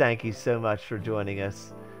 guys, we thank you so much for joining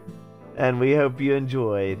us, and we hope you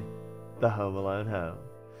enjoyed the Home Alone home.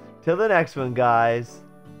 Till the next one, guys,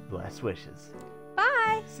 blessed wishes.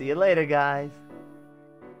 Bye. See you later, guys.